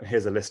begin with. And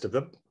here's a list of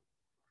them.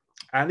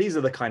 And these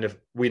are the kind of,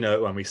 we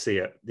know when we see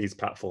it, these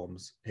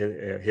platforms,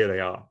 here they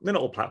are. They're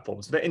not all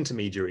platforms, they're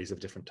intermediaries of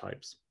different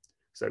types.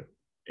 So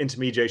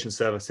intermediation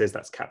services,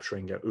 that's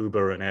capturing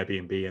Uber and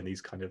Airbnb and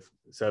these kind of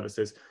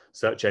services,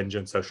 search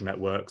engine, social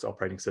networks,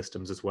 operating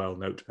systems as well,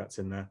 note that's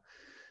in there,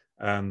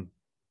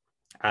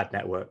 ad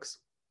networks.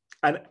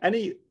 And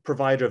any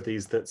provider of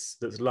these that's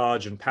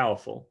large and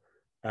powerful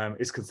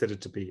is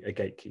considered to be a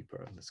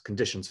gatekeeper, and there's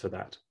conditions for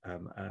that,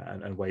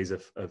 and ways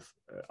of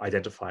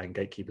identifying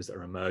gatekeepers that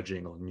are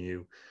emerging or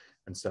new,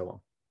 and so on.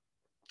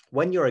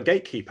 When you're a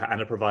gatekeeper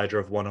and a provider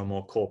of one or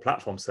more core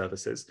platform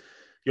services,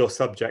 you're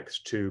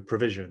subject to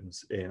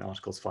provisions in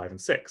Articles 5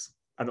 and 6.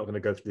 I'm not going to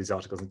go through these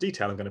articles in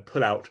detail. I'm going to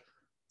pull out,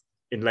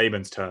 in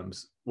layman's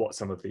terms, what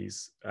some of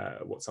these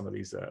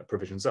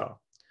provisions are.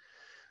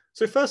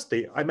 So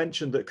firstly, I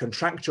mentioned that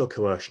contractual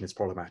coercion is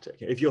problematic.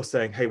 If you're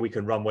saying, hey, we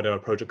can run whatever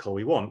protocol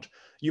we want,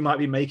 you might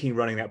be making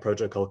running that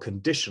protocol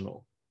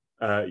conditional.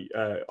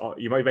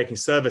 You might be making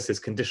services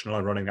conditional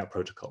on running that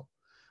protocol.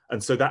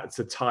 And so that's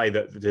a tie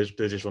that the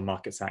Digital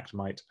Markets Act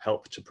might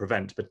help to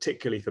prevent,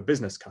 particularly for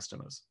business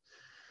customers.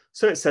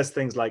 So it says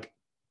things like,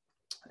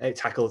 it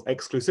tackles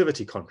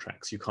exclusivity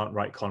contracts. You can't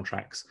write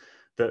contracts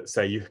that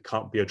say you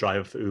can't be a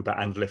driver for Uber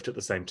and Lyft at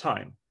the same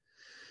time.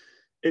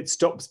 It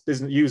stops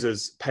business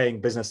users paying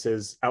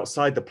businesses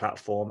outside the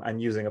platform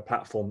and using a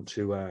platform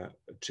to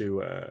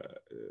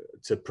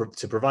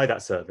provide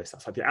that service.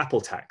 That's like the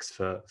Apple tax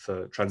for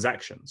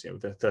transactions. You know,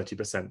 the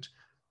 30%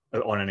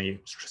 on any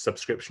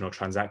subscription or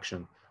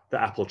transaction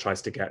that Apple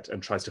tries to get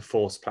and tries to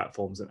force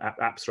platforms and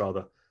apps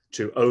rather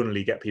to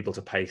only get people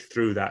to pay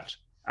through that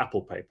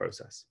Apple Pay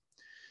process.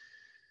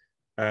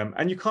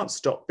 And you can't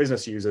stop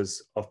business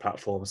users of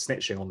platforms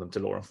snitching on them to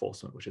law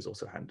enforcement, which is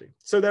also handy.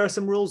 So there are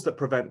some rules that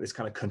prevent this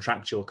kind of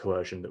contractual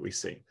coercion that we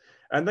see.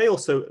 And they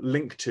also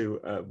link to,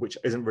 which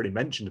isn't really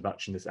mentioned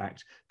much in this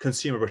act,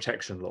 consumer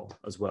protection law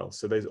as well.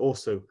 So there's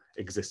also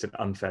existent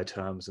unfair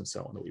terms and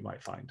so on that we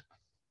might find.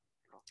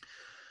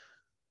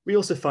 We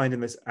also find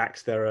in this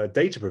act there are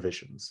data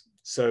provisions.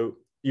 So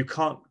you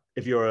can't,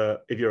 if you're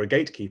a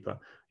gatekeeper,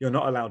 you're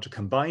not allowed to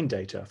combine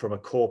data from a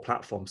core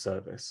platform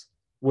service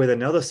with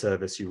another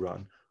service you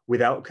run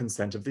without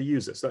consent of the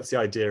user. So that's the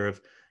idea of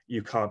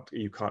you can't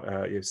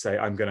say,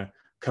 I'm going to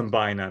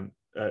combine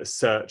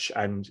search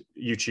and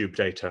YouTube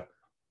data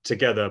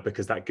together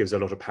because that gives a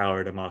lot of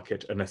power in a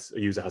market unless a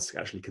user has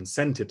actually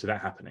consented to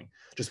that happening.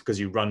 Just because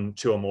you run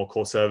two or more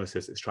core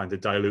services, it's trying to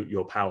dilute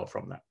your power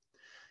from that.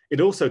 It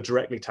also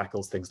directly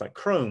tackles things like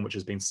Chrome, which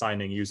has been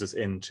signing users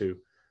into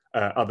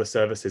other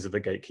services of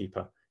the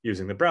gatekeeper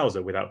using the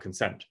browser without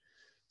consent.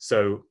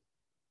 So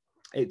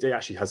it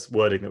actually has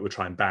wording that would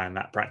try and ban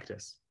that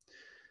practice.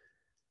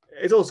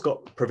 It's also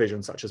got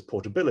provisions such as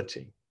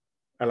portability,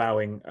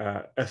 allowing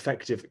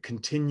effective,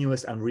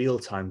 continuous and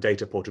real-time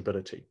data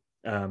portability.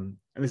 And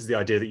this is the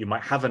idea that you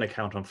might have an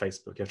account on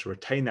Facebook, you have to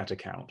retain that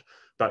account,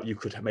 but you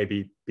could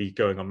maybe be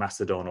going on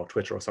Mastodon or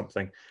Twitter or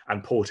something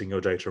and porting your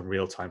data in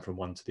real time from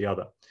one to the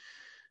other.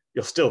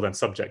 You're still then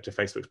subject to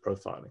Facebook's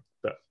profiling,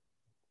 but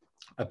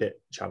a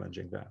bit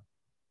challenging there.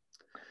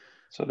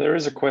 So there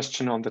is a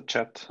question on the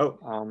chat.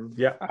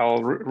 Yeah.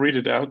 I'll read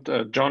it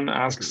out. John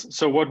asks,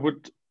 so what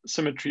would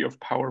symmetry of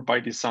power by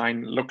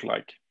design look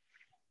like?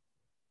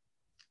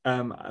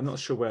 I'm not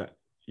sure where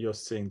you're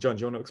seeing. John,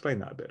 do you want to explain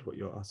that a bit, what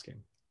you're asking?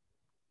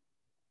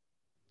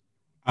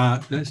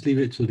 Let's leave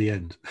it till the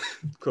end.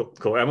 Cool.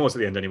 I'm almost at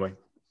the end anyway.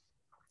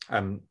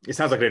 It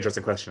sounds like an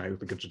interesting question. It would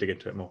be good to dig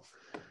into it more.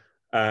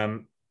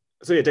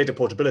 So yeah, data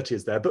portability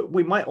is there, but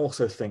we might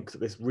also think that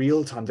this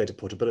real-time data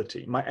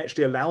portability might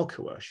actually allow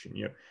coercion.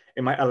 You know,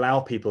 it might allow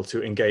people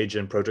to engage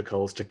in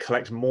protocols to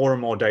collect more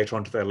and more data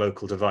onto their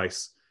local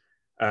device,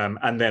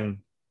 and then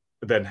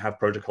have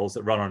protocols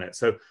that run on it.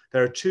 So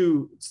there are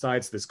two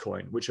sides to this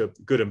coin, which are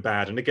good and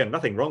bad. And again,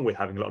 nothing wrong with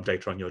having a lot of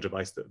data on your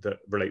device that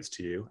relates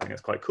to you. I think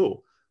that's quite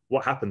cool.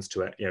 What happens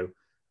to it,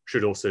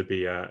 should also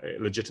be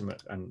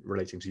legitimate and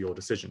relating to your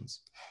decisions,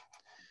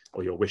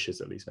 or your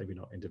wishes at least, maybe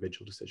not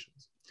individual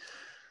decisions.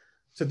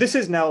 So this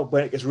is now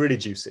where it gets really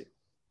juicy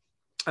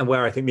and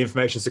where I think the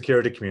information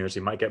security community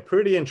might get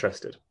pretty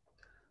interested.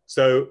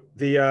 So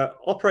the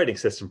operating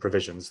system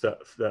provisions that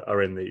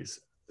are in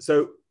these.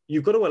 So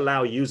you've got to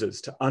allow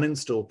users to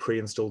uninstall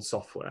pre-installed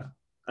software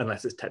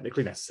unless it's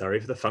technically necessary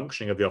for the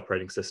functioning of the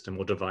operating system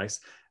or device,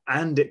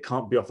 and it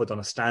can't be offered on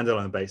a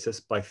standalone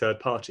basis by third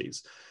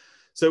parties.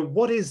 So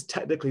what is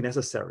technically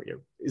necessary?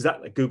 Is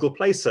that like Google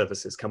Play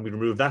services? Can we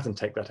remove that and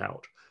take that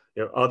out?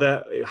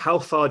 How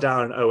far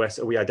down an OS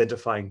are we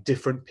identifying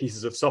different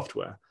pieces of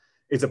software?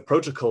 Is a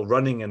protocol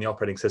running in the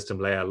operating system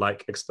layer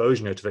like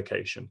exposure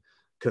notification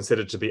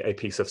considered to be a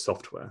piece of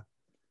software?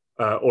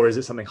 Or is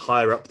it something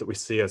higher up that we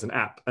see as an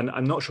app? And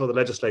I'm not sure the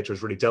legislature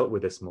has really dealt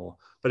with this more,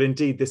 but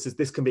indeed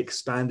this can be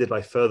expanded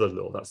by further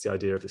law. That's the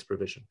idea of this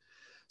provision.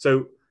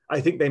 So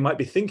I think they might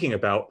be thinking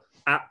about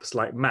apps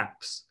like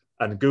Maps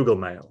and Google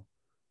Mail,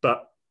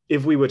 but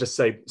if we were to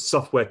say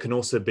software can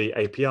also be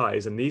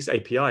APIs, and these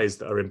APIs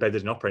that are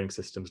embedded in operating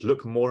systems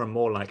look more and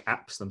more like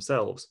apps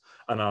themselves,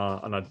 and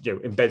are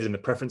embedded in the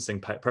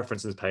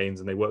preferences panes,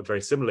 and they work very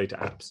similarly to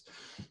apps.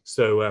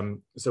 So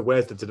so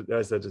where's the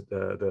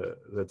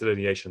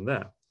delineation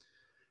there?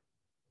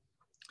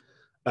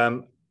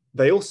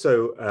 They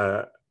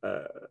also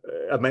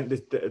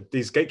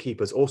these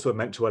gatekeepers also are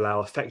meant to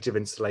allow effective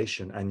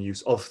installation and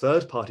use of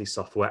third-party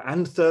software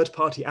and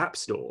third-party app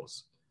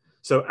stores.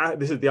 So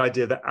this is the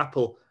idea that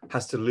Apple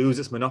has to lose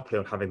its monopoly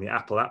on having the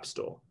Apple App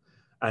Store,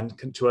 and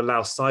to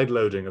allow side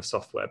loading of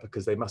software,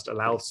 because they must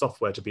allow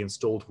software to be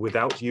installed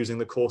without using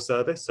the core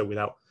service. So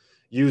without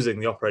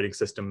using the operating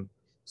system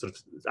sort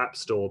of app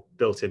store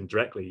built in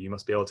directly, you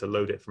must be able to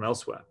load it from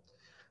elsewhere.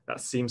 That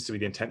seems to be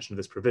the intention of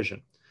this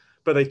provision.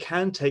 But they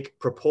can take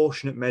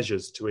proportionate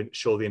measures to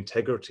ensure the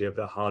integrity of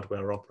their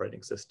hardware or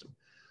operating system.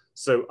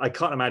 So I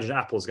can't imagine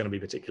Apple's going to be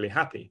particularly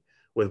happy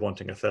with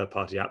wanting a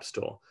third-party app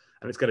store.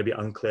 And it's going to be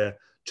unclear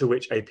to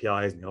which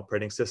APIs in the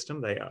operating system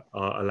they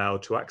are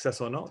allowed to access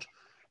or not.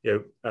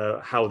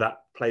 How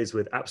that plays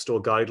with App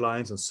Store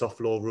guidelines and soft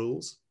law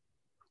rules.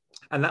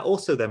 And that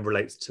also then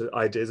relates to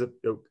ideas of,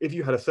 if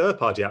you had a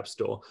third-party app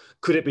store,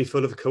 could it be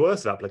full of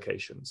coercive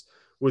applications?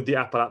 Would the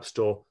Apple App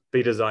Store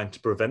be designed to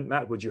prevent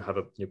that? Would you have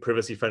a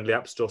privacy-friendly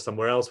app store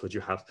somewhere else? Would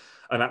you have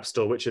an app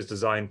store which is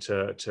designed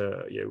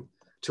to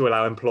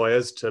allow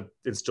employers to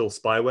install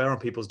spyware on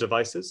people's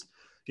devices?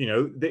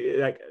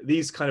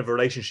 These kind of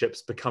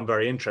relationships become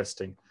very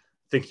interesting,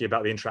 thinking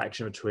about the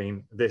interaction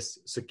between this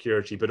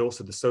security, but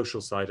also the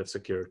social side of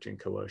security and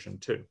coercion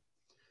too.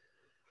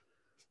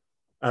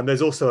 And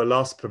there's also a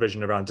last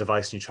provision around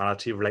device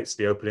neutrality, relates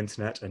to the open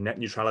internet and net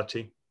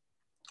neutrality.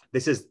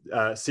 This is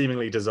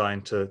seemingly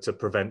designed to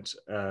prevent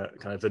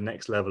kind of the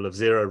next level of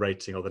zero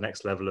rating, or the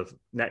next level of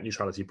net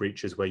neutrality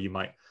breaches, where you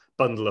might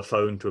bundle a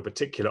phone to a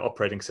particular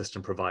operating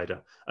system provider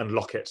and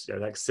lock it,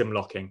 like SIM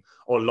locking,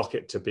 or lock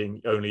it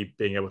to only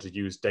being able to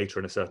use data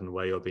in a certain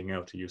way, or being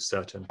able to use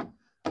certain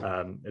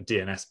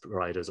DNS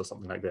providers or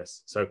something like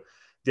this. So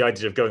the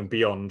idea of going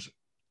beyond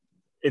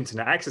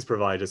internet access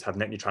providers have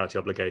net neutrality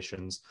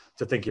obligations,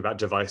 to thinking about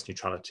device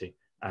neutrality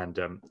and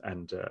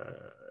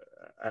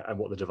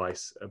what the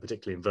device,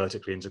 particularly in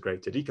vertically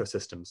integrated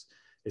ecosystems,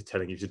 is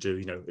telling you to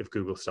do, if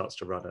Google starts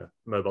to run a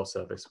mobile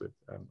service with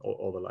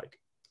or the like.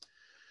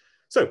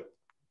 So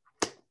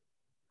I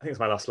think it's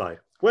my last slide.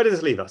 Where does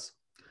this leave us?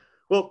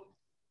 Well,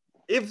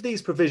 if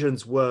these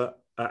provisions were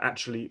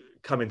actually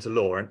come into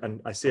law,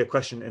 and I see a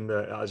question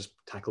I'll just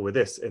tackle with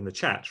this in the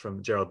chat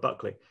from Gerald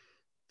Buckley,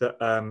 that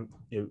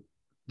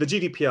the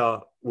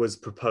GDPR was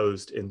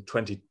proposed in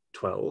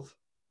 2012,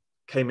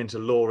 came into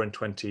law in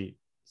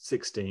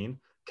 2016,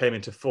 came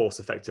into force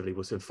effectively,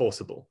 was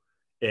enforceable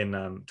in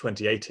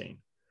 2018.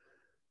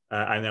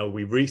 And now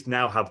we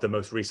now have the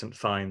most recent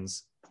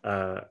fines.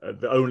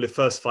 The only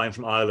first fine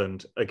from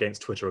Ireland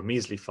against Twitter, a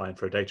measly fine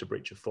for a data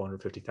breach of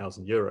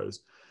 450,000 euros,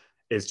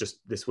 is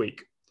just this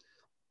week.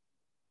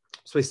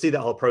 So we see that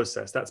whole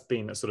process. That's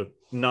been a sort of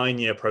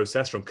 9-year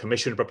process from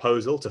commission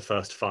proposal to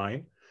first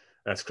fine,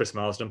 as Chris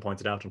Marsden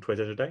pointed out on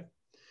Twitter today.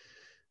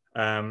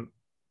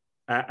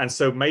 And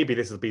so maybe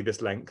this will be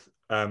this length.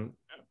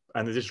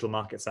 And the Digital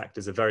Markets Act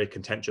is a very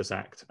contentious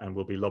act and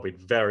will be lobbied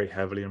very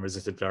heavily and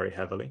resisted very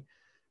heavily.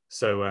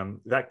 So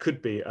that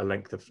could be a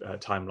length of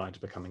timeline to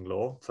becoming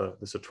law for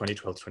the sort of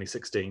 2012 to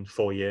 2016,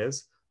 4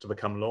 years to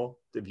become law.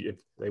 If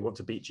they want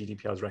to beat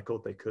GDPR's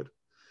record, they could.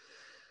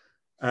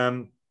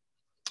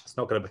 It's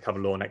not going to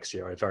become law next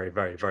year. I very,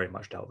 very, very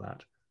much doubt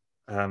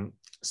that.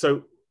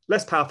 So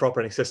less power for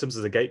operating systems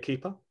as a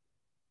gatekeeper.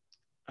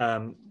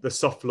 The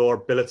soft law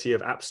ability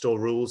of App Store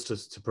rules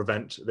to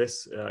prevent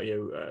this,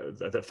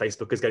 that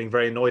Facebook is getting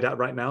very annoyed at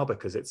right now,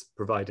 because it's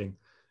providing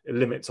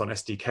limits on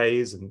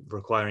SDKs and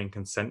requiring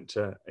consent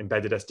to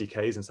embedded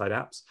SDKs inside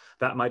apps.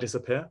 That might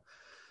disappear.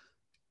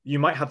 You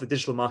might have the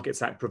Digital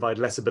Markets Act provide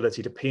less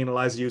ability to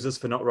penalize users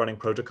for not running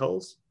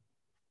protocols,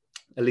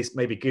 at least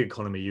maybe gig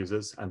economy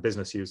users and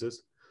business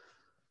users.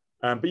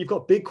 But you've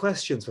got big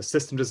questions for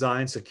system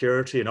design,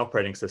 security, and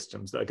operating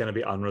systems that are going to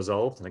be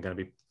unresolved and are going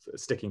to be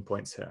sticking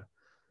points here.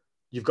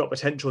 You've got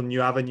potential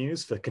new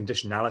avenues for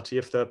conditionality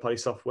of third-party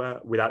software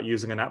without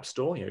using an app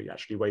store.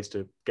 Actually ways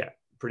to get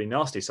pretty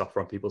nasty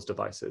software on people's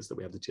devices that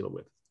we have to deal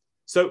with.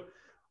 So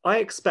I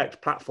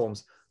expect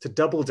platforms to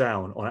double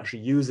down on actually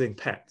using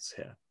pets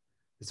here.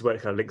 This is where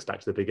it kind of links back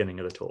to the beginning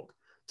of the talk,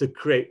 to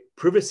create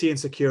privacy and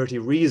security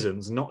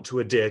reasons not to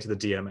adhere to the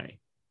DMA.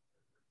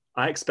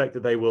 I expect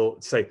that they will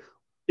say,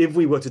 if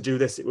we were to do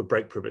this, it would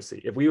break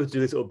privacy. If we were to do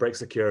this, it would break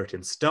security,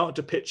 and start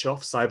to pitch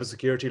off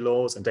cybersecurity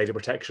laws and data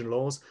protection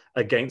laws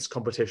against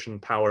competition,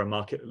 power, and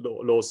market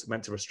laws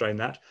meant to restrain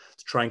that,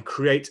 to try and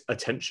create a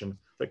tension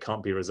that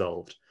can't be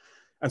resolved.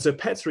 And so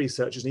pets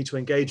researchers need to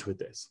engage with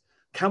this.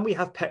 Can we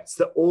have pets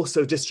that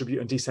also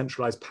distribute and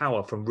decentralize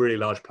power from really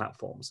large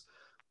platforms?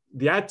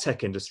 The ad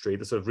tech industry,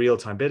 the sort of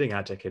real-time bidding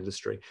ad tech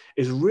industry,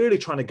 is really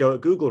trying to go at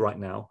Google right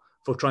now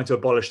for trying to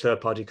abolish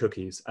third-party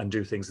cookies and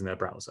do things in their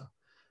browser.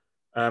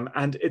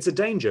 And it's a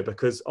danger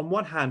because on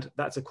one hand,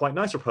 that's a quite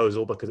nice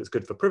proposal because it's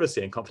good for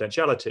privacy and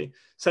confidentiality,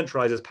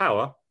 centralizes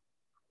power.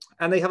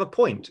 And they have a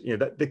point,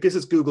 that this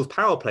is Google's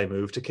power play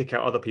move to kick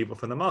out other people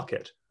from the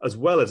market, as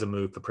well as a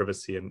move for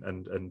privacy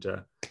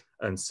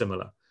and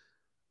similar.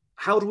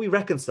 How do we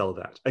reconcile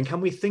that? And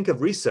can we think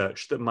of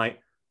research that might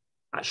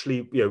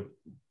actually,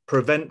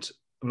 prevent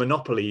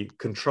monopoly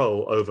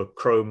control over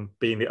Chrome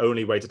being the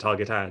only way to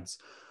target ads,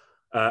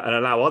 and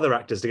allow other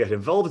actors to get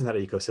involved in that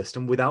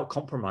ecosystem without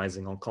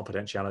compromising on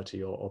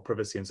confidentiality or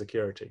privacy and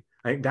security?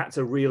 I think that's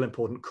a real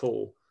important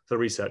call for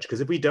research,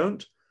 because if we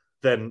don't,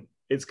 then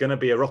it's going to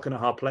be a rock and a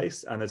hard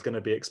place, and there's going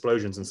to be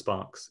explosions and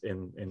sparks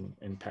in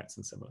pets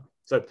and similar.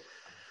 So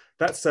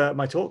that's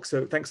my talk.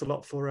 So thanks a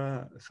lot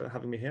for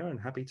having me here, and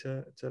happy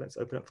to let's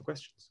open up for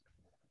questions.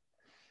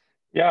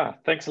 Yeah,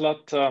 thanks a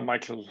lot,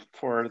 Michael,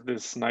 for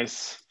this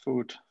nice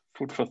food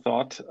for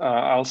thought.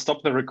 I'll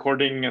stop the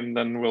recording and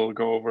then we'll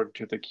go over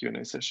to the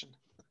Q&A session.